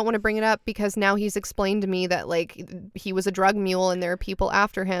 Yeah, don't want to bring it up because now he's explained to me that like he was a drug mule and there are people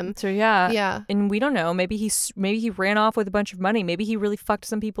after him. So yeah, and we don't know, maybe he ran off with a bunch of money, maybe he really fucked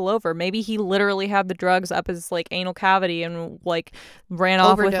some people over, maybe he literally had the drugs up his like anal cavity and like ran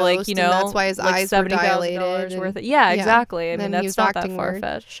off with like, you know, that's why his like eyes were dilated worth of, exactly. I mean, that's not that weird.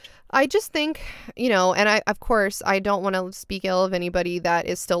 far-fetched. I just think, you know, and I, of course, I don't want to speak ill of anybody that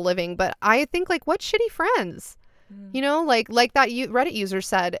is still living, but I think like what shitty friends. You know, like that Reddit user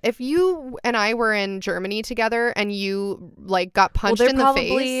said, if you and I were in Germany together and you like got punched in the face,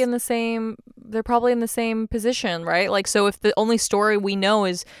 they're probably in the same position, right? Like, so if the only story we know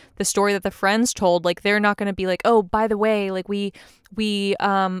is the story that the friends told, like they're not going to be like, oh, by the way, like we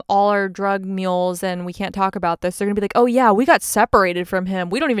all are drug mules and we can't talk about this. They're gonna be like, oh yeah, we got separated from him,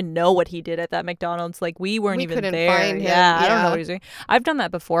 we don't even know what he did at that McDonald's, like we weren't even there. Find him. I don't know what he's doing. I've done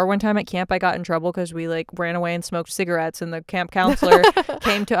that before. One time at camp I got in trouble because we like ran away and smoked cigarettes, and the camp counselor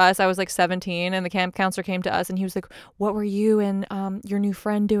came to us. I was like 17, and the camp counselor came to us and he was like, what were you and your new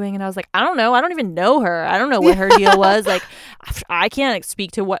friend doing? And I was like, I don't know, I don't even know her, I don't know what her deal was. Like I can't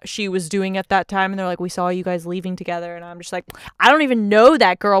speak to what she was doing at that time. And they're like, we saw you guys leaving together. And I'm just like, I don't even know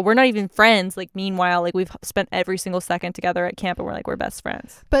that girl, we're not even friends. Like meanwhile, like we've spent every single second together at camp and we're like, we're best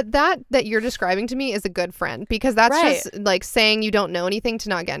friends. But that you're describing to me is a good friend, because that's right. Just like saying you don't know anything to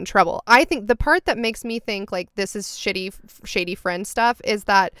not get in trouble. I think the part that makes me think like this is shady friend stuff is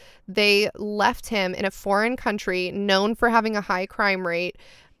that they left him in a foreign country known for having a high crime rate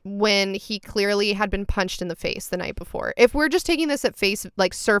when he clearly had been punched in the face the night before. If we're just taking this at face,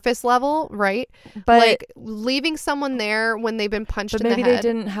 like surface level, right? But like leaving someone there when they've been punched in the head. Maybe they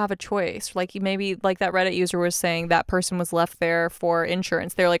didn't have a choice. Like maybe like that Reddit user was saying, that person was left there for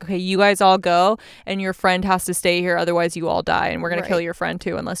insurance. They're like, okay, you guys all go and your friend has to stay here, otherwise you all die, and we're going to kill your friend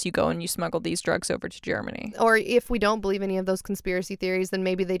too unless you go and you smuggle these drugs over to Germany. Or if we don't believe any of those conspiracy theories, then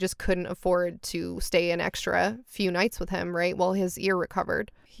maybe they just couldn't afford to stay an extra few nights with him, right? While his ear recovered.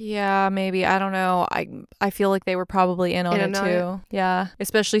 Yeah, maybe. I don't know. I feel like they were probably in on it too. Yeah,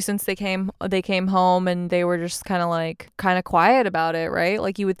 especially since they came home and they were just kind of quiet about it, right?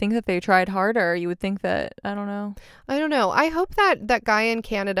 Like you would think that they tried harder. You would think that, I don't know. I hope that guy in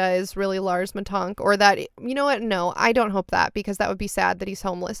Canada is really Lars Matonk, or that, you know what? No, I don't hope that, because that would be sad that he's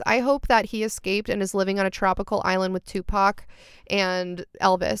homeless. I hope that he escaped and is living on a tropical island with Tupac and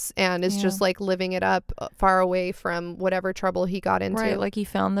Elvis and is just like living it up far away from whatever trouble he got into. Right, like he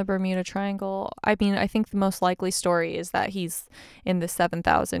found the Bermuda Triangle. I mean, I think the most likely story is that he's in the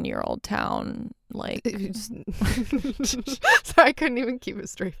 7,000-year-old town. Like, sorry, I couldn't even keep a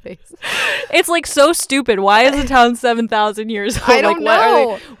straight face. It's like so stupid. Why is the town 7,000 years old? I don't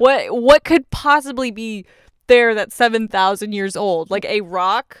know. What could possibly be there that's 7,000 years old? Like a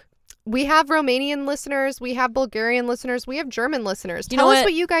rock? We have Romanian listeners, we have Bulgarian listeners, we have German listeners. Tell us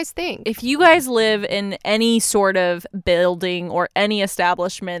what you guys think. If you guys live in any sort of building or any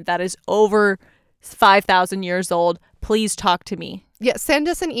establishment that is over 5,000 years old, please talk to me. Yeah, send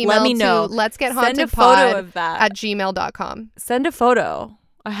us an email. Let me know. To letsgethauntedpod@gmail.com. Send a photo.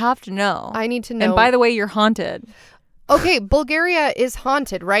 I have to know. I need to know. And by the way, you're haunted. Okay, Bulgaria is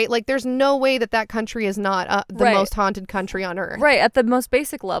haunted, right? Like, there's no way that country is not the most haunted country on earth. Right. At the most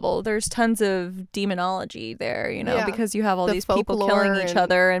basic level, there's tons of demonology there, you know, because you have all these people killing each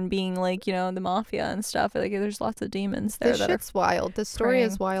other and being like, you know, the mafia and stuff. Like, there's lots of demons there. This shit's wild. This story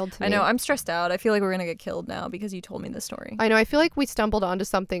is wild to me. I know. I'm stressed out. I feel like we're going to get killed now because you told me this story. I know. I feel like we stumbled onto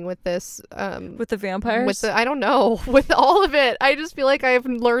something with this. With the vampires? I don't know. With all of it. I just feel like I've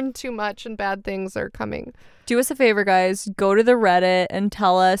learned too much and bad things are coming. Do us a favor, guys. Go to the Reddit and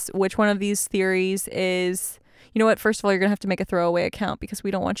tell us which one of these theories is... You know what? First of all, you're going to have to make a throwaway account because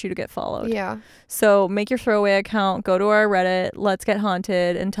we don't want you to get followed. Yeah. So make your throwaway account, go to our Reddit, Let's Get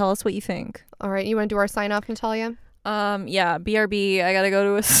Haunted, and tell us what you think. All right. You want to do our sign off, Natalia? Yeah. BRB, I got to go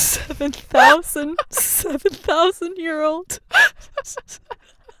to a 7,000-year-old.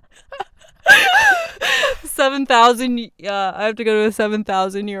 7,000. I have to go to a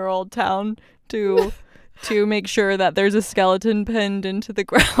 7,000-year-old town to make sure that there's a skeleton pinned into the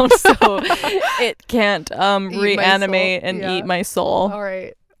ground so it can't reanimate and eat my soul. All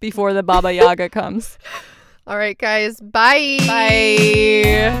right. Before the Baba Yaga comes. All right, guys. Bye.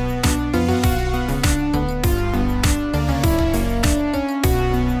 Bye.